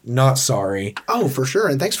 sorry, not sorry. Oh, for sure.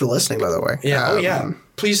 And thanks for listening, by the way. Yeah.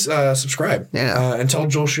 Please subscribe. Yeah. And tell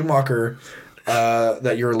Joel Schumacher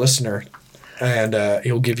that you're a listener. And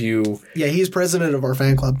he'll give you... Yeah, he's president of our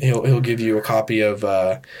fan club. He'll give you a copy of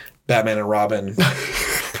Batman and Robin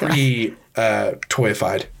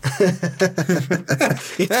pre-toyified.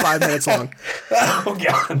 It's 5 minutes long. Oh,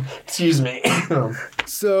 God. Excuse me.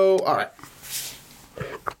 So, all right.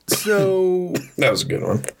 So... That was a good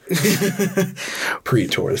one.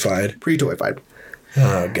 Pre-toyified.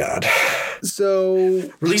 Oh, God.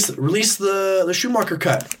 So... Release the Schumacher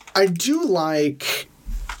cut. I do like...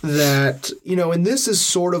 that, and this is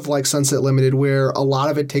sort of like Sunset Limited, where a lot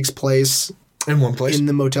of it takes place in one place, in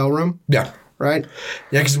the motel room. Yeah. Right?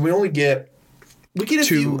 Yeah, because we only get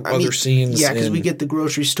two other scenes. Yeah, because we get the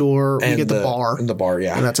grocery store, we get the bar. And the bar,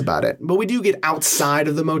 yeah. And that's about it. But we do get outside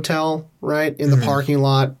of the motel, right? In the parking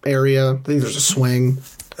lot area. I think there's a swing.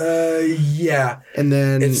 Yeah. And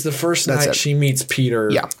then... It's the first night she meets Peter.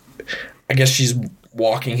 Yeah. I guess she's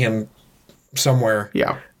walking him somewhere.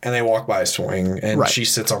 Yeah. And they walk by a swing, and she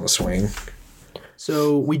sits on the swing.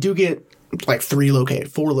 So we do get like 4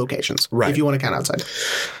 locations, if you want to count outside.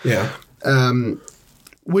 Yeah.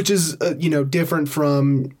 Which is, different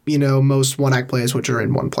from, most one-act plays, which are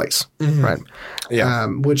in one place, right? Yeah.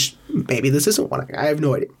 Which maybe this isn't one-act. I have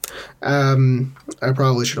no idea. I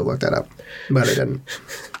probably should have looked that up, but I didn't.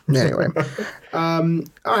 Anyway. All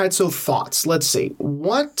right, so thoughts. Let's see.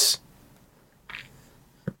 What...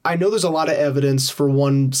 I know there's a lot of evidence for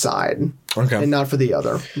one side and not for the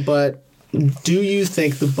other, but do you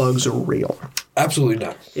think the bugs are real? Absolutely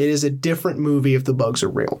not. It is a different movie if the bugs are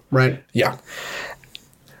real, right? Yeah.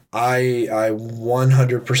 I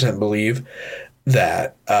 100% believe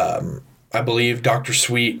that I believe Dr.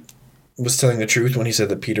 Sweet was telling the truth when he said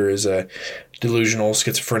that Peter is a delusional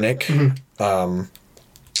schizophrenic. And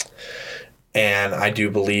I do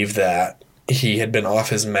believe that he had been off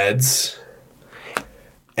his meds.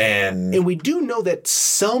 And we do know that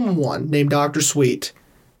someone named Dr. Sweet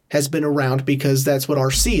has been around because that's what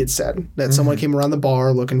RC had said, that someone came around the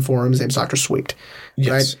bar looking for him. His name's Dr. Sweet.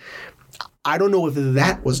 Yes. Right? I don't know if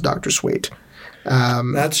that was Dr. Sweet.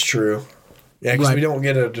 That's true. Yeah, because we don't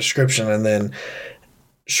get a description, and then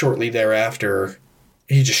shortly thereafter,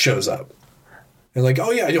 he just shows up. And like, oh,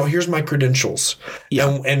 yeah, here's my credentials.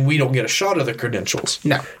 Yeah. And we don't get a shot of the credentials.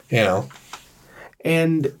 No.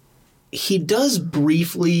 And he does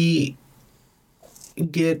briefly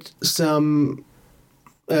get some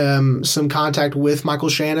contact with Michael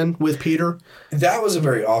Shannon, with Peter. That was a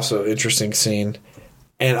very also interesting scene.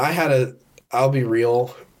 And I'll be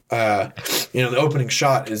real, the opening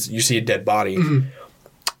shot is you see a dead body.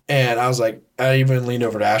 And I was like, I even leaned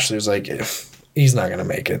over to Ashley, was like, he's not going to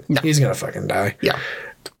make it. No. He's going to fucking die. Yeah.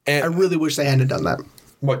 And I really wish they hadn't done that.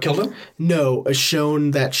 What, killed him? No,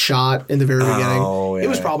 shown that shot in the very beginning. Yeah. It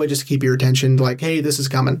was probably just to keep your attention, like, hey, this is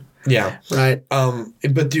coming. Yeah. Right.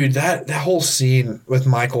 But dude, that whole scene with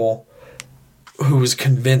Michael, who was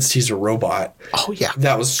convinced he's a robot. Oh yeah.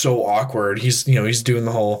 That was so awkward. He's doing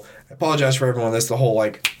the whole, I apologize for everyone, that's the whole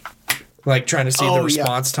like trying to see the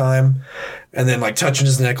response time, and then like touching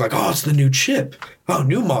his neck like, oh, it's the new chip. Oh,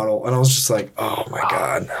 new model. And I was just like, oh my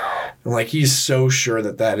God. I'm like, he's so sure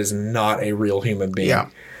that is not a real human being. Yeah.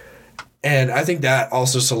 And I think that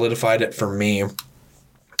also solidified it for me.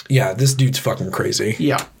 Yeah, this dude's fucking crazy.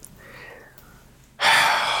 Yeah.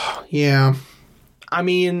 Yeah. I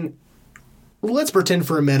mean, let's pretend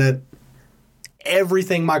for a minute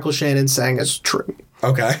everything Michael Shannon's saying is true.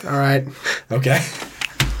 Okay. All right. Okay.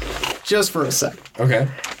 Just for a sec. Okay.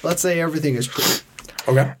 Let's say everything is true.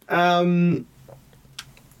 Okay.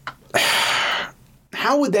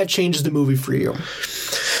 How would that change the movie for you?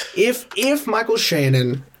 If Michael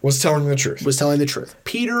Shannon was telling the truth.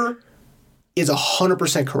 Peter is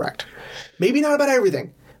 100% correct. Maybe not about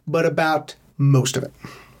everything, but about most of it.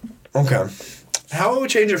 Okay. How it would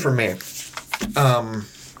change it for me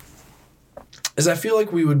is I feel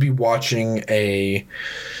like we would be watching a...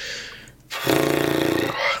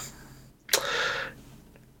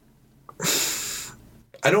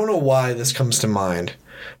 I don't know why this comes to mind,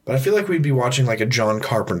 but I feel like we'd be watching like a John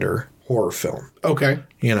Carpenter horror film. Okay.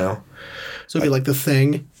 So it'd be like The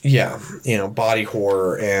Thing. Yeah. Body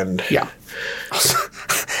horror and... Yeah.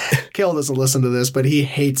 Kale doesn't listen to this, but he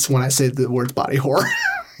hates when I say the words body horror.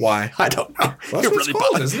 Why? I don't know. Well, it really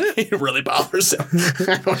bothers, isn't it? It really bothers him.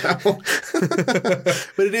 I don't know.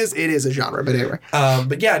 But it is a genre. But anyway.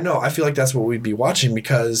 But yeah, no, I feel like that's what we'd be watching,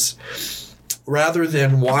 because rather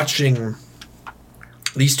than watching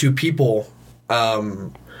these two people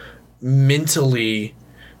mentally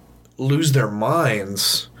lose their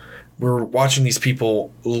minds, we're watching these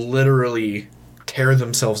people literally tear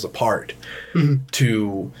themselves apart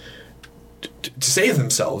to save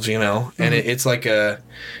themselves, and it's like a,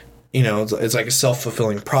 it's like a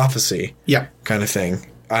self-fulfilling prophecy, kind of thing.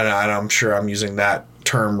 I'm sure I'm using that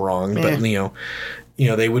term wrong, but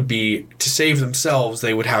they would be, to save themselves,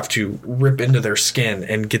 they would have to rip into their skin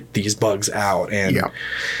and get these bugs out, and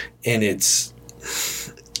it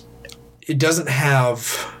doesn't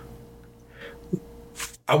have,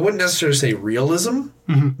 I wouldn't necessarily say realism,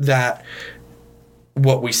 that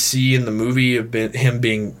what we see in the movie of him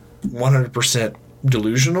being 100%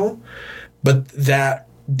 delusional, but that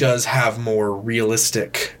does have more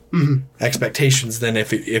realistic expectations than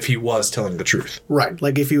if he was telling the truth. Right,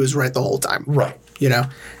 like if he was right the whole time. Right. Yeah,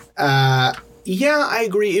 I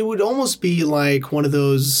agree. It would almost be like one of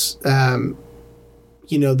those, the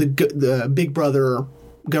Big Brother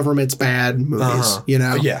government's bad movies,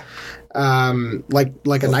 Yeah. Like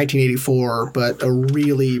a 1984, but a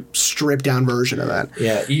really stripped down version of that.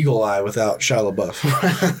 Yeah, Eagle Eye without Shia LaBeouf.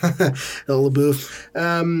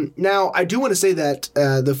 LaBeouf. Now, I do want to say that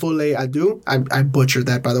the Folie à Deux, I butchered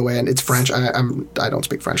that, by the way, and it's French. I don't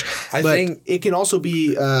speak French. I think it can also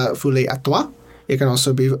be Folie à Trois. It can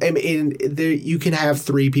also be, and there you can have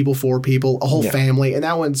 3 people, 4 people, a whole family, and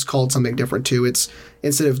that one's called something different too. It's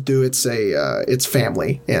instead of deux, it's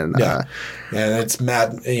family, and and it's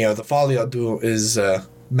mad. The Folie à Deux is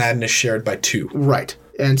madness shared by 2. Right.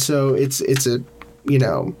 And so it's a,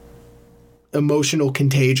 emotional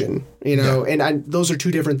contagion, and those are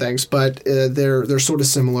two different things, but they're sort of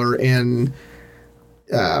similar in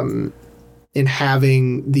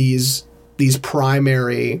having these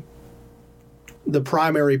primary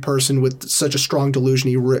person with such a strong delusion,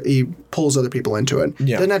 he pulls other people into it.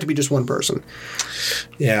 Yeah. Doesn't have to be just one person.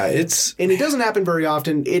 Yeah, and it doesn't happen very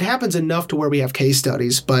often. It happens enough to where we have case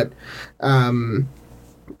studies, but again,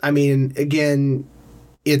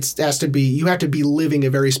 you have to be living a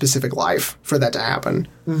very specific life for that to happen.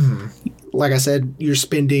 Mm-hmm. Like I said, you're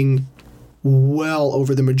spending well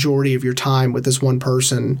over the majority of your time with this one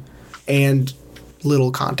person and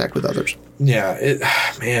little contact with others. Yeah,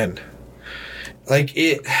 like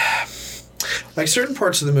certain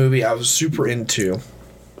parts of the movie I was super into,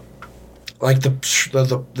 like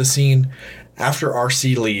the scene after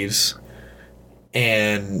RC leaves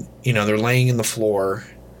and they're laying in the floor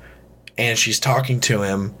and she's talking to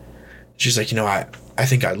him. She's like, I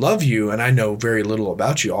think I love you and I know very little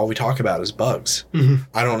about you. All we talk about is bugs. Mm-hmm.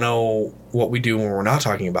 I don't know what we do when we're not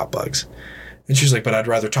talking about bugs. And she's like, but I'd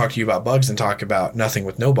rather talk to you about bugs than talk about nothing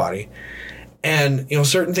with nobody. And,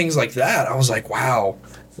 certain things like that, I was like, wow,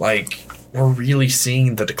 like, we're really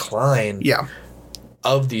seeing the decline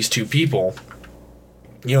of these two people.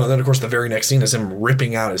 And then, of course, the very next scene is him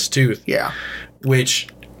ripping out his tooth. Yeah. Which,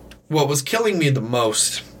 what was killing me the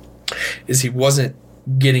most is he wasn't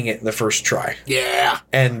getting it in the first try. Yeah.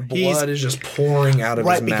 And blood is just pouring out of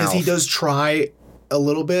his mouth. Right, because he does try a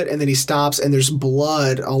little bit, and then he stops, and there's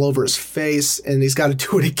blood all over his face, and he's got to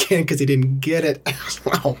do it again because he didn't get it.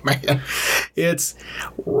 Oh, man. It's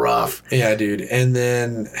rough. Yeah, dude. And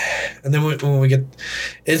then when we get...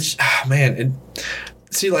 It's... Oh, man.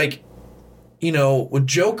 See, like, with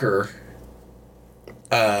Joker...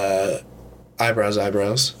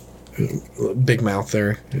 Eyebrows. Big mouth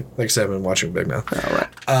there. Like I said, I've been watching Big Mouth. All right.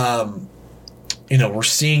 We're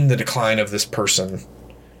seeing the decline of this person...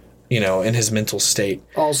 in his mental state.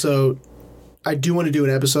 Also, I do want to do an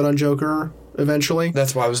episode on Joker eventually.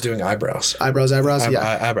 That's why I was doing eyebrows. Eyebrows,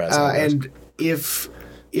 yeah. Eyebrows. And if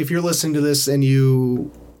you're listening to this and you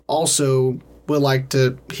also would like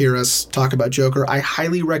to hear us talk about Joker, I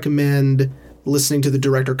highly recommend listening to the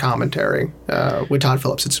director commentary with Todd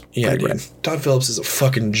Phillips. It's pretty great. Todd Phillips is a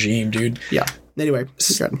fucking G, dude. Yeah. Anyway,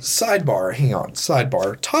 sidebar.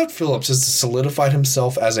 Todd Phillips has solidified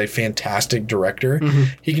himself as a fantastic director. Mm-hmm.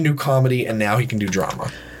 He can do comedy, and now he can do drama.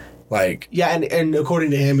 And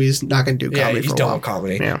according to him, he's not going to do comedy. Yeah, he's done with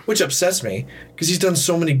comedy, which upsets me because he's done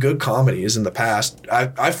so many good comedies in the past.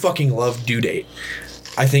 I fucking love Due Date.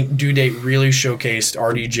 I think Due Date really showcased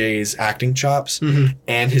RDJ's acting chops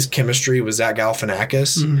and his chemistry with Zach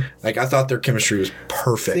Galifianakis. Mm-hmm. Like, I thought their chemistry was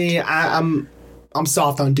perfect. See, I'm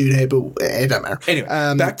soft on Due Date, but it doesn't matter. Anyway,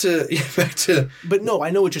 back to. But no, I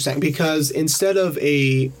know what you're saying, because instead of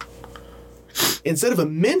a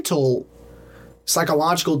mental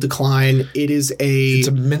psychological decline, it's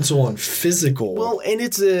a mental and physical. Well, and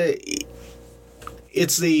it's a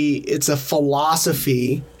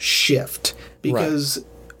philosophy shift, because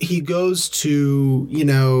he goes to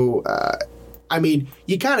you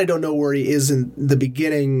kind of don't know where he is in the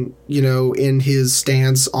beginning, in his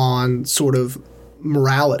stance on sort of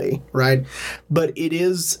morality, right? But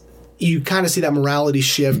you kind of see that morality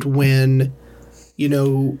shift when,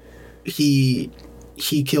 he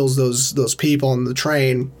kills those people on the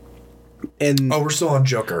train. And we're still on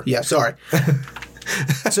Joker. Yeah, sorry.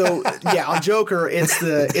 So yeah, on Joker, it's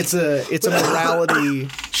a morality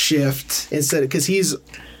shift instead, because he's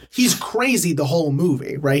crazy the whole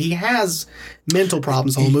movie, right? He has mental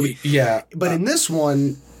problems the whole movie. Yeah. But in this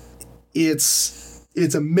one, it's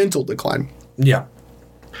a mental decline. Yeah.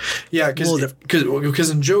 Yeah, because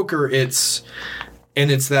in Joker, it's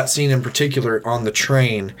that scene in particular on the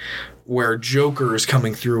train where Joker is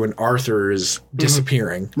coming through and Arthur is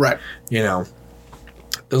disappearing. Right.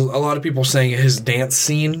 A lot of people saying his dance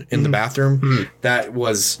scene in the bathroom, that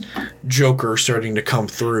was Joker starting to come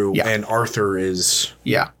through, and Arthur is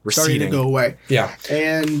receding. Starting to go away. Yeah.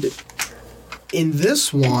 And in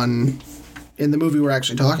this one, in the movie we're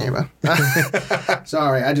actually talking about,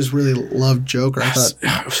 sorry, I just really loved Joker. I thought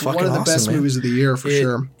it was one of the best movies of the year for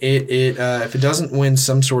sure. If it doesn't win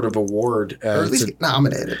some sort of award, or at least get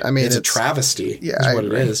nominated. I mean, it's a travesty. Yeah, is what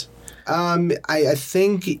it is. I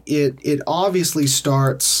think it obviously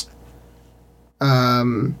starts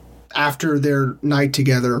after their night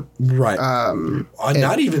together. Right.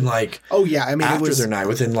 Not even like... Oh, yeah. I mean, after their night,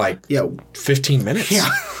 within 15 minutes. Yeah.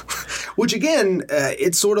 Which again,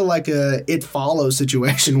 it's sort of like a It Follows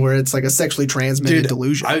situation where it's like a sexually transmitted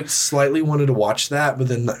delusion. I slightly wanted to watch that, but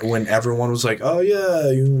then when everyone was like, "Oh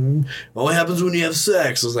yeah, what happens when you have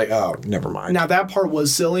sex?" I was like, "Oh, never mind." Now that part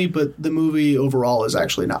was silly, but the movie overall is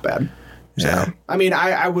actually not bad. So, Yeah. I mean,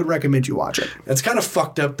 I would recommend you watch it. It's kind of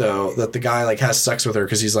fucked up though that the guy like has sex with her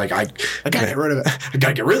because he's like, I gotta get rid of it. I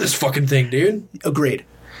gotta get rid of this fucking thing, dude. Agreed.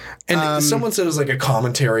 And someone said it was like a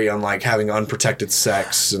commentary on like having unprotected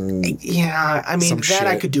sex and Yeah, I mean, some that shit.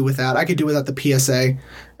 I could do without. I could do without the PSA.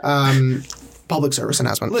 Public service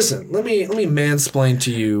announcement. Listen, let me mansplain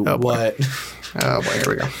to you what Oh, boy, here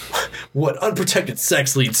we go. what unprotected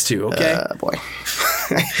sex leads to. Okay, Boy.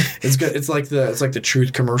 it's good. It's like the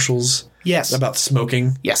truth commercials. Yes. About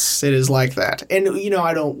smoking. Yes, it is like that. And,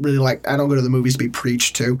 I don't go to the movies to be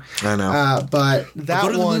preached to. I know. But that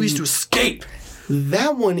Go to the one... movies to escape.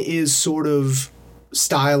 That one is sort of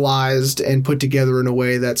stylized and put together in a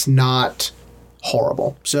way that's not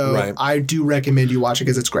horrible. So Right. I do recommend you watch it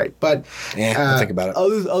because it's great. But I'll think about it.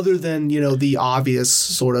 Other than the obvious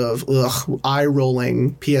sort of eye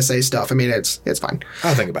rolling PSA stuff, I mean it's fine.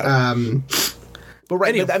 I'll think about it. But right,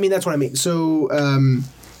 Anyway. but, I mean that's what I mean. So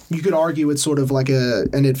you could argue it's sort of like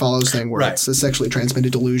an It Follows thing where Right. it's a sexually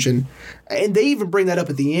transmitted delusion, and they even bring that up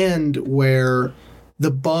at the end where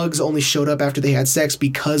the bugs only showed up after they had sex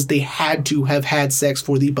because they had to have had sex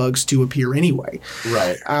for the bugs to appear anyway.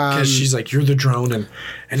 Right. Because she's like, you're the drone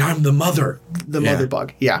and I'm the mother. The mother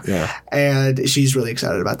bug, yeah. Yeah. And she's really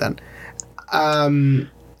excited about that.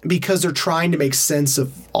 Because they're trying to make sense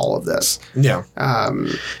of all of this. Yeah.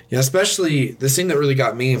 Yeah, especially the thing that really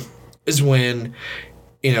got me is when,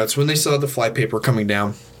 it's when they saw the flypaper coming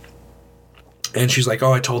down. And she's like,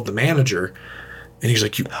 oh, I told the manager. And he's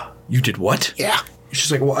like, you did what? Yeah. She's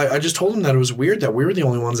like, well, I just told him that it was weird that we were the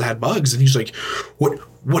only ones that had bugs. And he's like,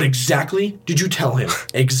 what exactly did you tell him?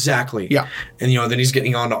 Exactly. Yeah. And, then he's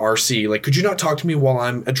getting on to RC. Like, could you not talk to me while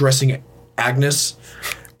I'm addressing Agnes?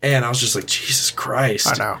 And I was just like, Jesus Christ.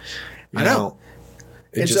 I know. I know.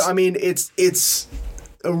 So, I mean, it's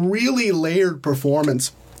a really layered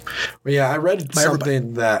performance. Yeah, I read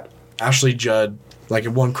something that Ashley Judd, like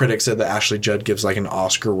one critic said that Ashley Judd gives like an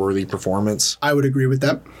Oscar-worthy performance. I would agree with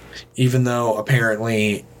that. Even though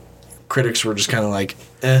apparently critics were just kind of like,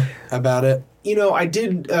 about it. I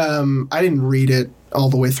didn't read it all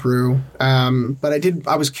the way through, but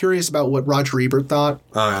I was curious about what Roger Ebert thought.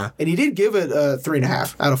 Oh, yeah. And he did give it a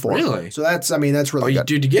 3.5 out of 4. Really? So that's really good.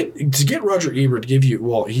 Dude, to get Roger Ebert to give you,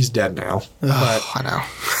 well, he's dead now. But I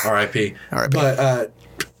know. R.I.P. R.I.P. But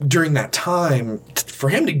during that time, for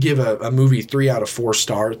him to give a movie 3 out of 4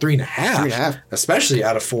 stars, 3.5, 3.5, especially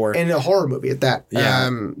out of 4, and a horror movie at that. Yeah,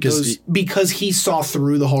 because he saw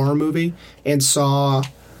through the horror movie and saw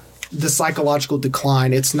the psychological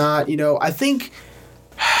decline. It's not, I think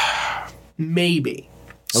maybe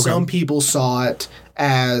some people saw it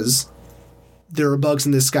as there are bugs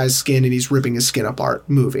in this guy's skin and he's ripping his skin apart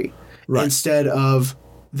movie, right, instead of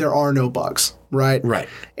there are no bugs. Right? Right.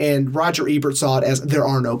 And Roger Ebert saw it as there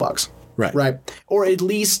are no bugs. Right. Right. Or at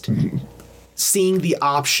least seeing the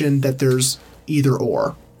option that there's either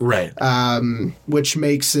or. Right. Which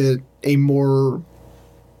makes it a more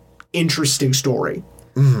interesting story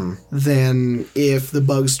than if the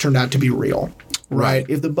bugs turned out to be real. Right.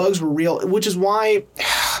 If the bugs were real, which is why...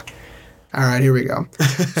 All right, here we go.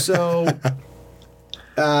 So...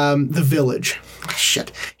 The Village.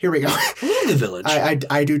 Shit. Here we go. I love The Village.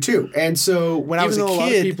 I do too. And so when I was a kid... a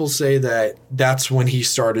lot of people say that that's when he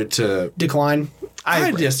started to... Decline.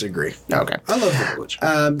 I disagree. Okay. I love The Village.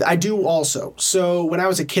 I do also. So when I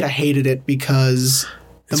was a kid, I hated it because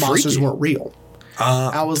the monsters freaky. weren't real.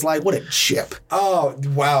 I was like, what a chip. Oh,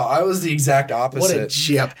 wow. I was the exact opposite. What a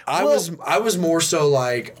chip. I was more so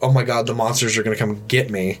like, oh my God, the monsters are going to come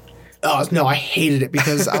get me. Oh, no, I hated it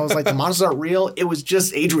because I was like, the monsters aren't real. It was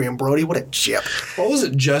just Adrian Brody. What a chip. What was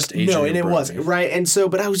it? Just Adrian No, and it Brody? wasn't. Right. And so,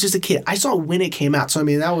 but I was just a kid. I saw it when it came out. So, I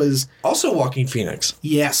mean, that was... Also Joaquin Phoenix.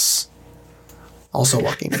 Yes. Also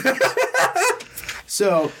Joaquin.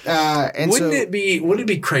 So, and wouldn't it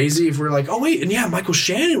be crazy if we're like, oh wait, and yeah, Michael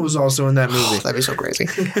Shannon was also in that movie. That'd be so crazy.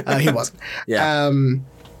 He wasn't. Yeah.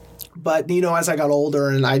 But as I got older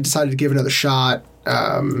and I decided to give it another shot,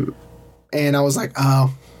 and I was like,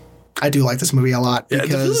 oh, I do like this movie a lot because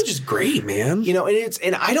The Village is great, man.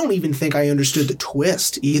 and I don't even think I understood the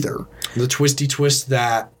twist either. The twisty twist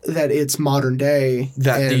that it's modern day.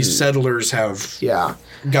 That these settlers have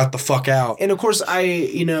got the fuck out. And of course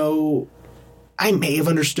I may have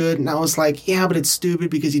understood, and I was like, yeah, but it's stupid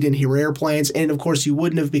because you didn't hear airplanes. And, of course, you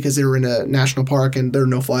wouldn't have because they were in a national park, and there are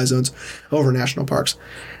no-fly zones over national parks.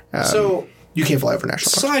 So you can't fly over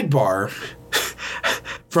national parks. Sidebar.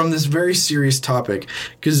 from this very serious topic,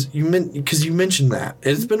 because you mentioned that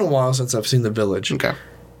it's been a while since I've seen The Village. Okay.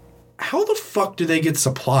 How the fuck do they get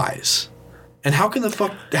supplies? And how can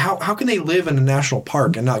how can they live in a national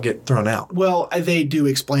park and not get thrown out? Well, they do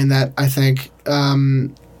explain that, I think,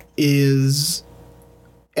 is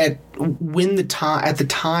at the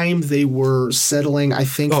time they were settling, I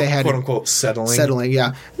think they had quote unquote settling. Settling,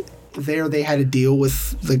 yeah. There they had to deal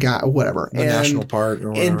with the guy, whatever. The national park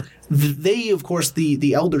or whatever. And they, of course,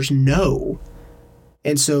 the elders know,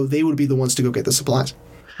 and so they would be the ones to go get the supplies,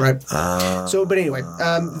 right? But anyway,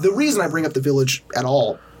 the reason I bring up The Village at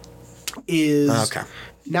all is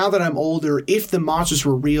now that I'm older, if the monsters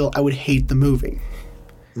were real, I would hate the movie.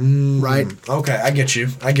 Right? Okay, I get you.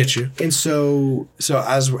 And so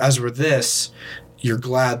as with this, you're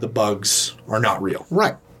glad the bugs are not real.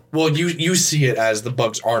 Right. Well, you see it as the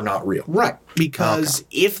bugs are not real. Right. Because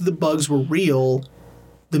if the bugs were real,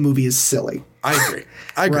 the movie is silly. I agree.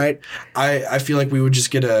 Right? I feel like we would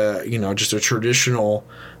just get just a traditional,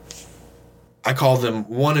 I call them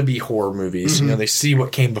wannabe horror movies. Mm-hmm. They see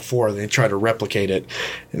what came before and they try to replicate it.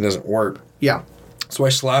 It doesn't work. Yeah. That's why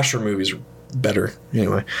slasher movies are better.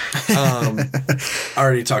 Anyway, I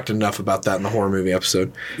already talked enough about that in the horror movie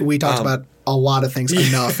episode. We talked about a lot of things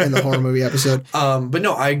enough in the horror movie episode. But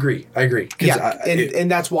no, I agree. Yeah,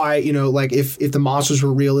 and that's why, like if the monsters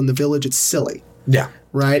were real in The Village, it's silly. Yeah.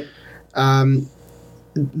 Right? The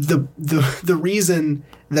reason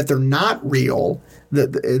that they're not real,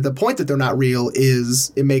 the point that they're not real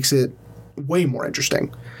is it makes it way more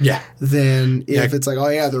interesting. Yeah. Than if it's like, oh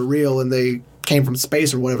yeah, they're real and they came from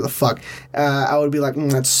space or whatever the fuck. I would be like,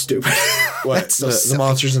 that's stupid. What? That's so the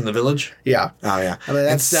monsters in The Village? Yeah. Oh yeah. I mean,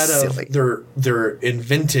 that's instead silly. of they're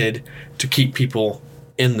invented to keep people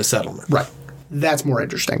in the settlement. Right. That's more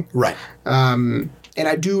interesting. Right. And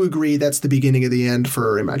I do agree that's the beginning of the end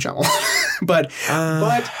for In My Channel. but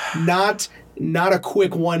not a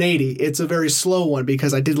quick 180. It's a very slow one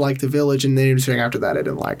because I did like The Village, and then anything after that I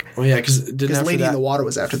didn't like. Oh yeah, because Lady in the Water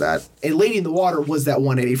was after that, and Lady in the Water was that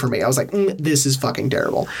 180 for me. I was like, this is fucking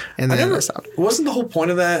terrible, and then I stopped. Wasn't the whole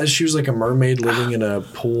point of that is she was like a mermaid living in a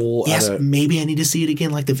pool? Yes, maybe I need to see it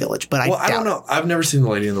again, like The Village, but I don't know. I've never seen The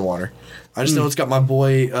Lady in the Water. I just know it's got my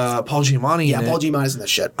boy Paul Giamatti in it. Yeah, Paul Giamatti's in that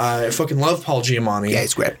shit. I fucking love Paul Giamatti. Yeah,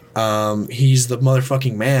 he's great. He's the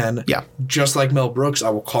motherfucking man. Yeah. Just like Mel Brooks, I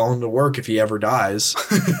will call him to work if he ever dies.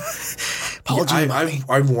 Paul Giamatti.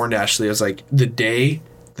 I've warned Ashley. I was like, the day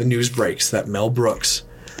the news breaks that Melvin,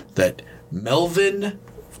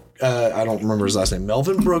 I don't remember his last name,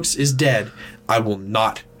 Melvin Brooks is dead, I will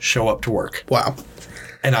not show up to work. Wow.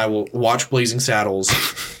 And I will watch Blazing Saddles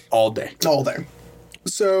all day. All day.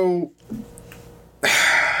 So...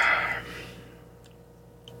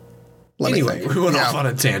 Anyway, we went off on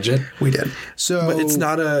a tangent. We did. So, but it's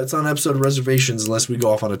not an episode of Reservations unless we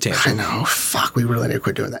go off on a tangent. I know. Fuck, we really need to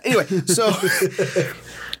quit doing that. Anyway, so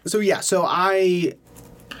I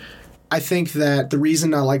think that the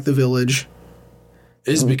reason I like The Village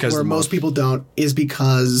is because where most people don't is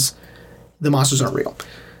because the monsters aren't real.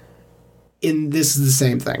 And this is the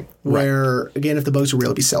same thing. Where, again, if the bugs were real,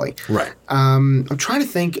 it'd be silly. Right. I'm trying to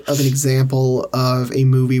think of an example of a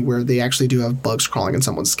movie where they actually do have bugs crawling in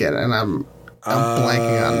someone's skin, and I'm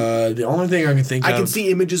blanking on. The only thing I can think of... I can see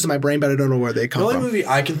images in my brain, but I don't know where they come from. The only movie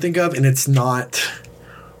I can think of, and it's not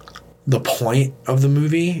the point of the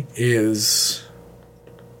movie, is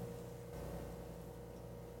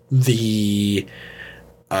the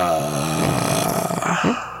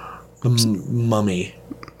Mummy.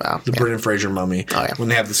 Wow, the Brendan Fraser Mummy. Oh, yeah. When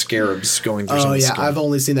they have the scarabs going through some skin. I've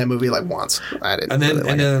only seen that movie like once. I didn't. And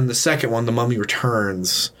then the second one, The Mummy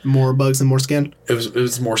Returns. More bugs and more skin? It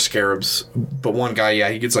was more scarabs. But one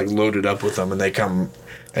guy, he gets like loaded up with them and they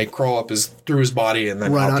crawl up through his body and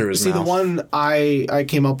then out through his mouth. See, the one I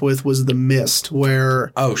came up with was The Mist,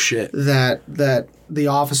 where oh shit, that the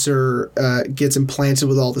officer gets implanted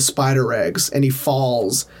with all the spider eggs and he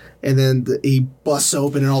falls. And then he busts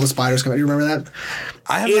open and all the spiders come out. Do you remember that?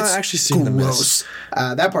 I have not actually seen The Mist.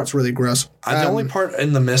 That part's really gross. The only part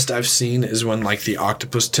in The Mist I've seen is when like the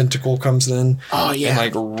octopus tentacle comes in. Oh yeah. And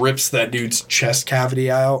like rips that dude's chest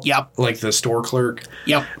cavity out. Yep. Like the store clerk.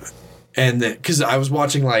 Yep. And because I was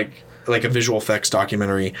watching like a visual effects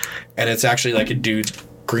documentary, and it's actually like a dude's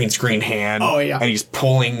green screen hand. Oh yeah. And he's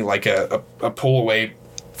pulling like a pull away.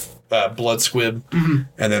 Blood squib, and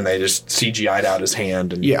then they just CGI'd out his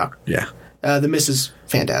hand. And yeah. The Mist is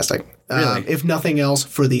fantastic. Really? If nothing else,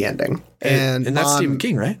 for the ending. And that's Stephen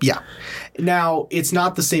King, right? Yeah. Now, it's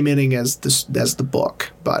not the same ending as the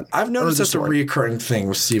book, but I've noticed that's a reoccurring thing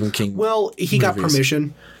with Stephen King. Well, he got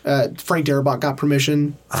permission. Frank Darabont got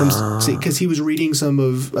permission from because he was reading some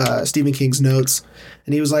of Stephen King's notes,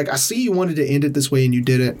 and he was like, "I see you wanted to end it this way, and you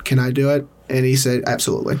didn't. Can I do it?" And he said,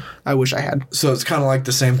 "Absolutely. I wish I had." So it's kind of like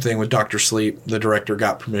the same thing with Dr. Sleep. The director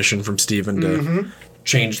got permission from Stephen to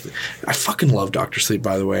change. I fucking love Dr. Sleep,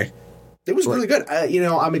 by the way. It was really good.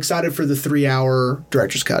 I'm excited for the 3-hour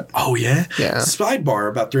director's cut. Oh, yeah? Yeah. Sidebar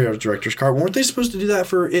about 3 hours director's cut. Weren't they supposed to do that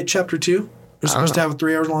for It Chapter 2? They're supposed to have a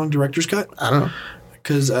 3 hours long director's cut? I don't know.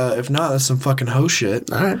 Because if not, that's some fucking hoe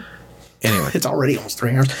shit. All right. Anyway. It's already almost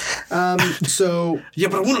 3 hours. So... Yeah,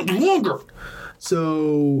 but I want it to be longer.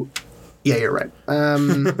 So... Yeah, you're right.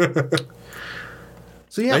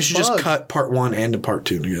 So, yeah, I should just cut part 1 and part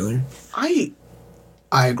 2 together.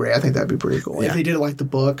 I agree. I think that'd be pretty cool. If they did it like the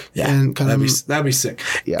book. Yeah, and kind that'd be sick.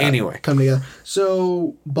 Yeah. Anyway. Come together.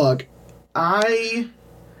 So, Bug, I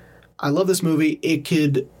love this movie.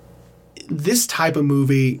 This type of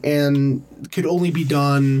movie and could only be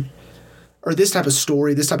done, or this type of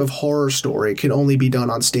story, this type of horror story can only be done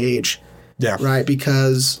on stage. Yeah. Right?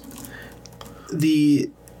 Because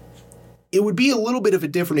it would be a little bit of a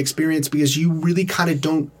different experience because you really kind of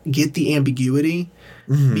don't get the ambiguity.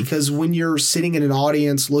 Mm-hmm. Because when you're sitting in an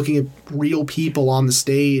audience looking at real people on the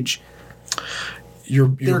stage,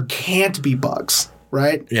 there can't be bugs,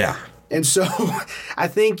 right? Yeah. And so I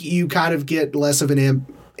think you kind of get less of an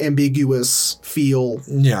ambiguous feel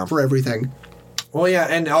for everything. Well, yeah,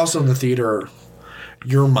 and also in the theater,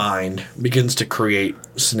 your mind begins to create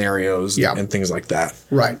scenarios and things like that.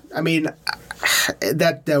 Right. I mean,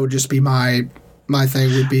 that would just be my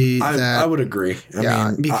thing would be that... I would agree.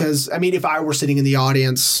 I mean, if I were sitting in the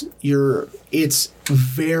audience, it's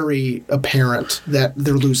very apparent that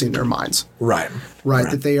they're losing their minds. Right.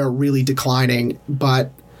 That they are really declining.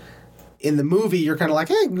 But in the movie, you're kind of like,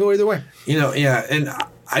 hey, it can go either way. And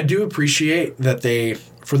I do appreciate that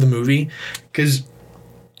for the movie, because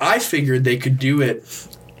I figured they could do it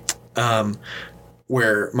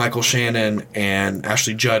where Michael Shannon and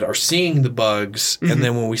Ashley Judd are seeing the bugs, and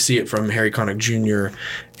then when we see it from Harry Connick Jr.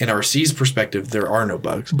 and RC's perspective, there are no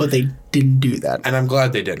bugs. But they didn't do that. And I'm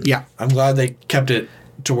glad they didn't. Yeah. I'm glad they kept it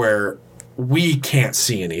to where we can't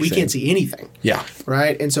see anything. We can't see anything. Yeah.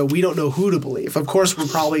 Right? And so we don't know who to believe. Of course, we're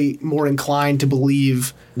probably more inclined to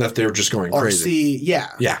believe... that they're just going crazy. RC, yeah.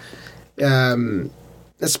 Yeah.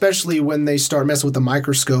 Especially when they start messing with the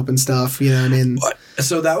microscope and stuff, you know what I mean?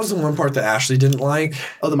 So that was the one part that Ashley didn't like.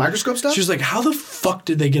 Oh, the microscope stuff? She was like, how the fuck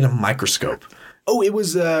did they get a microscope? Oh, it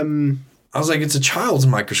was... I was like, it's a child's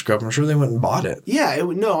microscope. I'm sure they went and bought it. Yeah, it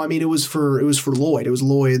was for Lloyd. It was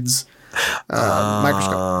Lloyd's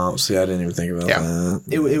microscope. See, I didn't even think about that.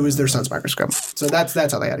 It was their son's microscope. So that's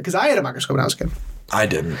how they had it. Because I had a microscope when I was a kid. I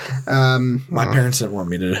didn't. My parents didn't want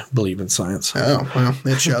me to believe in science. Oh, well,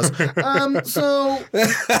 it shows.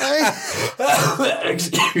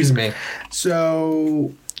 Excuse me.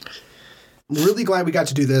 So, really glad we got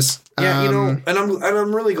to do this. Yeah, and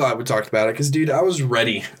I'm really glad we talked about it because, dude, I was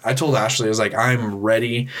ready. I told Ashley, I was like, I'm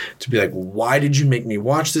ready to be like, why did you make me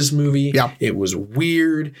watch this movie? Yep. It was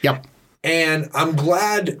weird. Yep. And I'm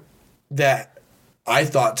glad that I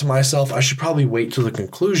thought to myself, I should probably wait till the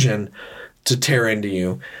conclusion to tear into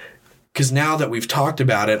you. Because now that we've talked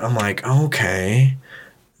about it, I'm like, okay,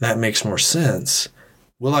 that makes more sense.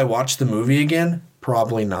 Will I watch the movie again?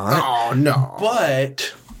 Probably not. Oh, no.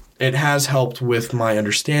 But it has helped with my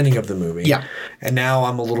understanding of the movie. Yeah. And now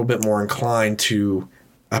I'm a little bit more inclined to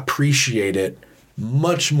appreciate it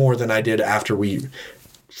much more than I did after we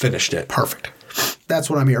finished it. Perfect. That's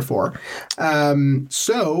what I'm here for.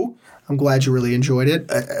 So I'm glad you really enjoyed it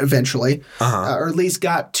eventually, or at least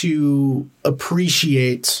got to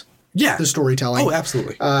appreciate the storytelling. Oh,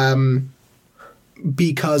 absolutely.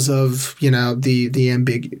 Because of, the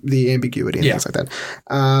ambiguity and things like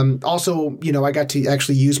that. Also, I got to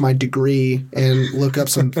actually use my degree and look up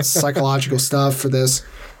some psychological stuff for this.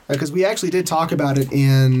 Because we actually did talk about it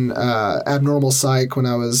in Abnormal Psych when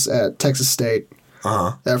I was at Texas State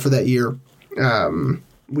for that year.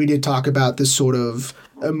 We did talk about this sort of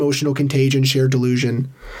emotional contagion, shared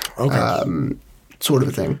delusion, sort of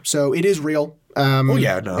a thing. So it is real. I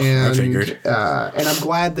figured. And I'm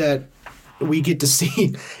glad that we get to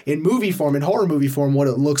see in horror movie form, what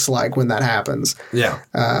it looks like when that happens. Yeah.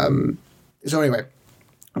 So anyway,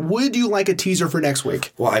 would you like a teaser for next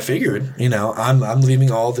week? Well, I figured. I'm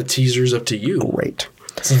leaving all the teasers up to you. Great.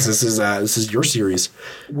 Since this is your series.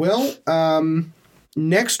 Well,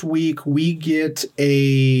 next week we get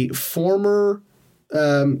a former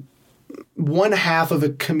one half of a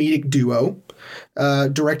comedic duo.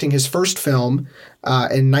 directing his first film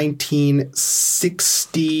in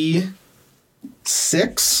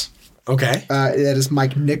 1966. Okay. That is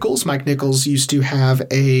Mike Nichols. Mike Nichols used to have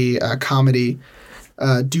a comedy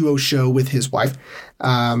duo show with his wife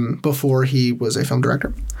before he was a film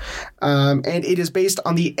director. And it is based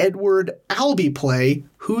on the Edward Albee play,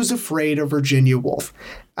 Who's Afraid of Virginia Woolf,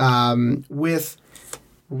 with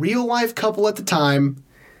real-life couple at the time,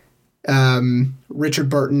 Richard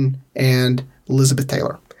Burton and Elizabeth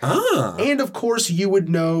Taylor. Ah. And, of course, you would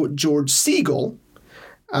know George Segal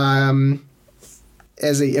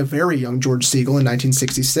as a very young George Segal in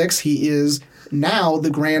 1966. He is now the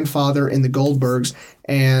grandfather in The Goldbergs,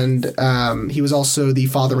 and he was also the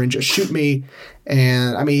father in Just Shoot Me,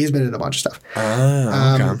 and, I mean, he's been in a bunch of stuff.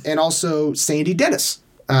 Okay. And also Sandy Dennis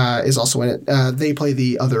is also in it. They play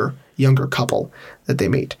the other younger couple that they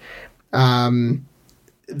meet.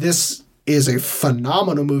 This is a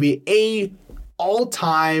phenomenal movie. A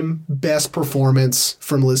all-time best performance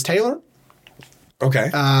from Liz Taylor. Okay.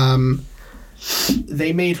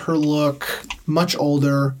 They made her look much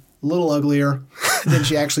older, a little uglier than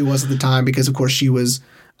she actually was at the time because, of course, she was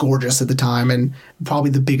gorgeous at the time and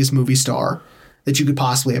probably the biggest movie star that you could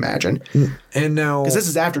possibly imagine. And now... Because this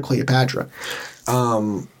is after Cleopatra.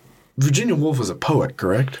 Virginia Woolf was a poet,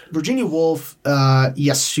 correct? Virginia Woolf,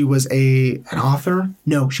 yes, she was an author.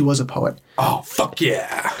 No, she was a poet. Oh, fuck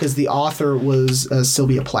yeah. Because the author was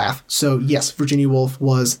Sylvia Plath. So, yes, Virginia Woolf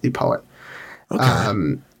was the poet.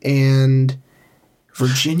 Okay. And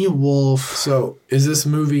Virginia Woolf... So, is this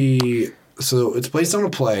movie... So, it's based on a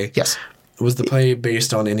play. Yes. Was the play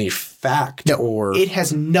based on any fact? No, or... it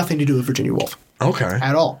has nothing to do with Virginia Woolf. Okay.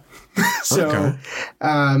 At all. So, Okay.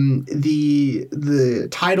 The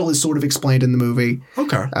title is sort of explained in the movie.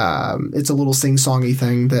 Okay. It's a little sing-songy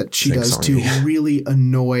thing that she does to really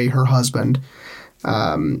annoy her husband.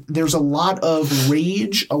 There's a lot of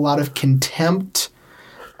rage, a lot of contempt,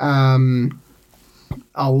 a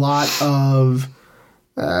lot of,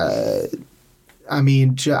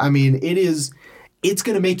 it's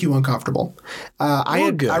going to make you uncomfortable.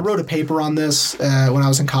 I wrote a paper on this when I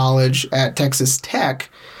was in college at Texas Tech,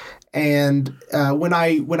 and when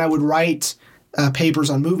I would write papers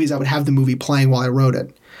on movies, I would have the movie playing while I wrote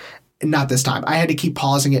it. Not this time. I had to keep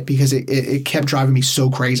pausing it because it kept driving me so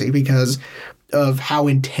crazy because of how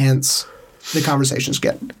intense the conversations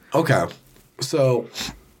get. Okay. So,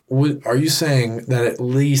 are you saying that at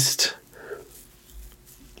least,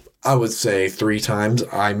 I would say 3 times,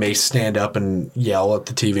 I may stand up and yell at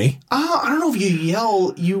the TV? I don't know if you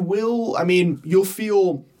yell. You will. I mean, you'll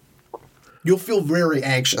feel very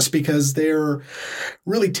anxious because they're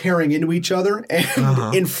really tearing into each other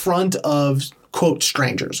and in front of, quote,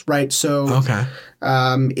 strangers, right? So Okay.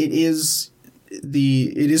 it is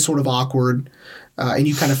sort of awkward, and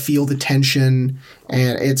you kind of feel the tension,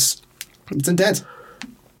 and it's intense.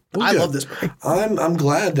 Well, I good. love this movie. I'm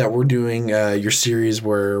glad that we're doing your series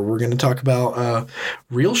where we're going to talk about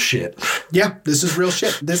real shit. Yeah, this is real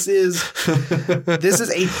shit. This is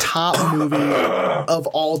a top movie of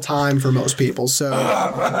all time for most people. So,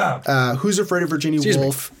 Who's Afraid of Virginia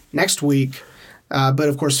Woolf next week? But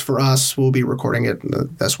of course, for us, we'll be recording it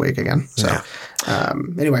this week again. So,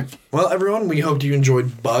 anyway. Well, everyone, we hope you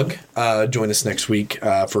enjoyed Bug. Join us next week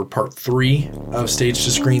for part 3 of Stage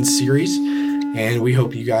to Screen series. And we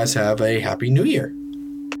hope you guys have a happy new year.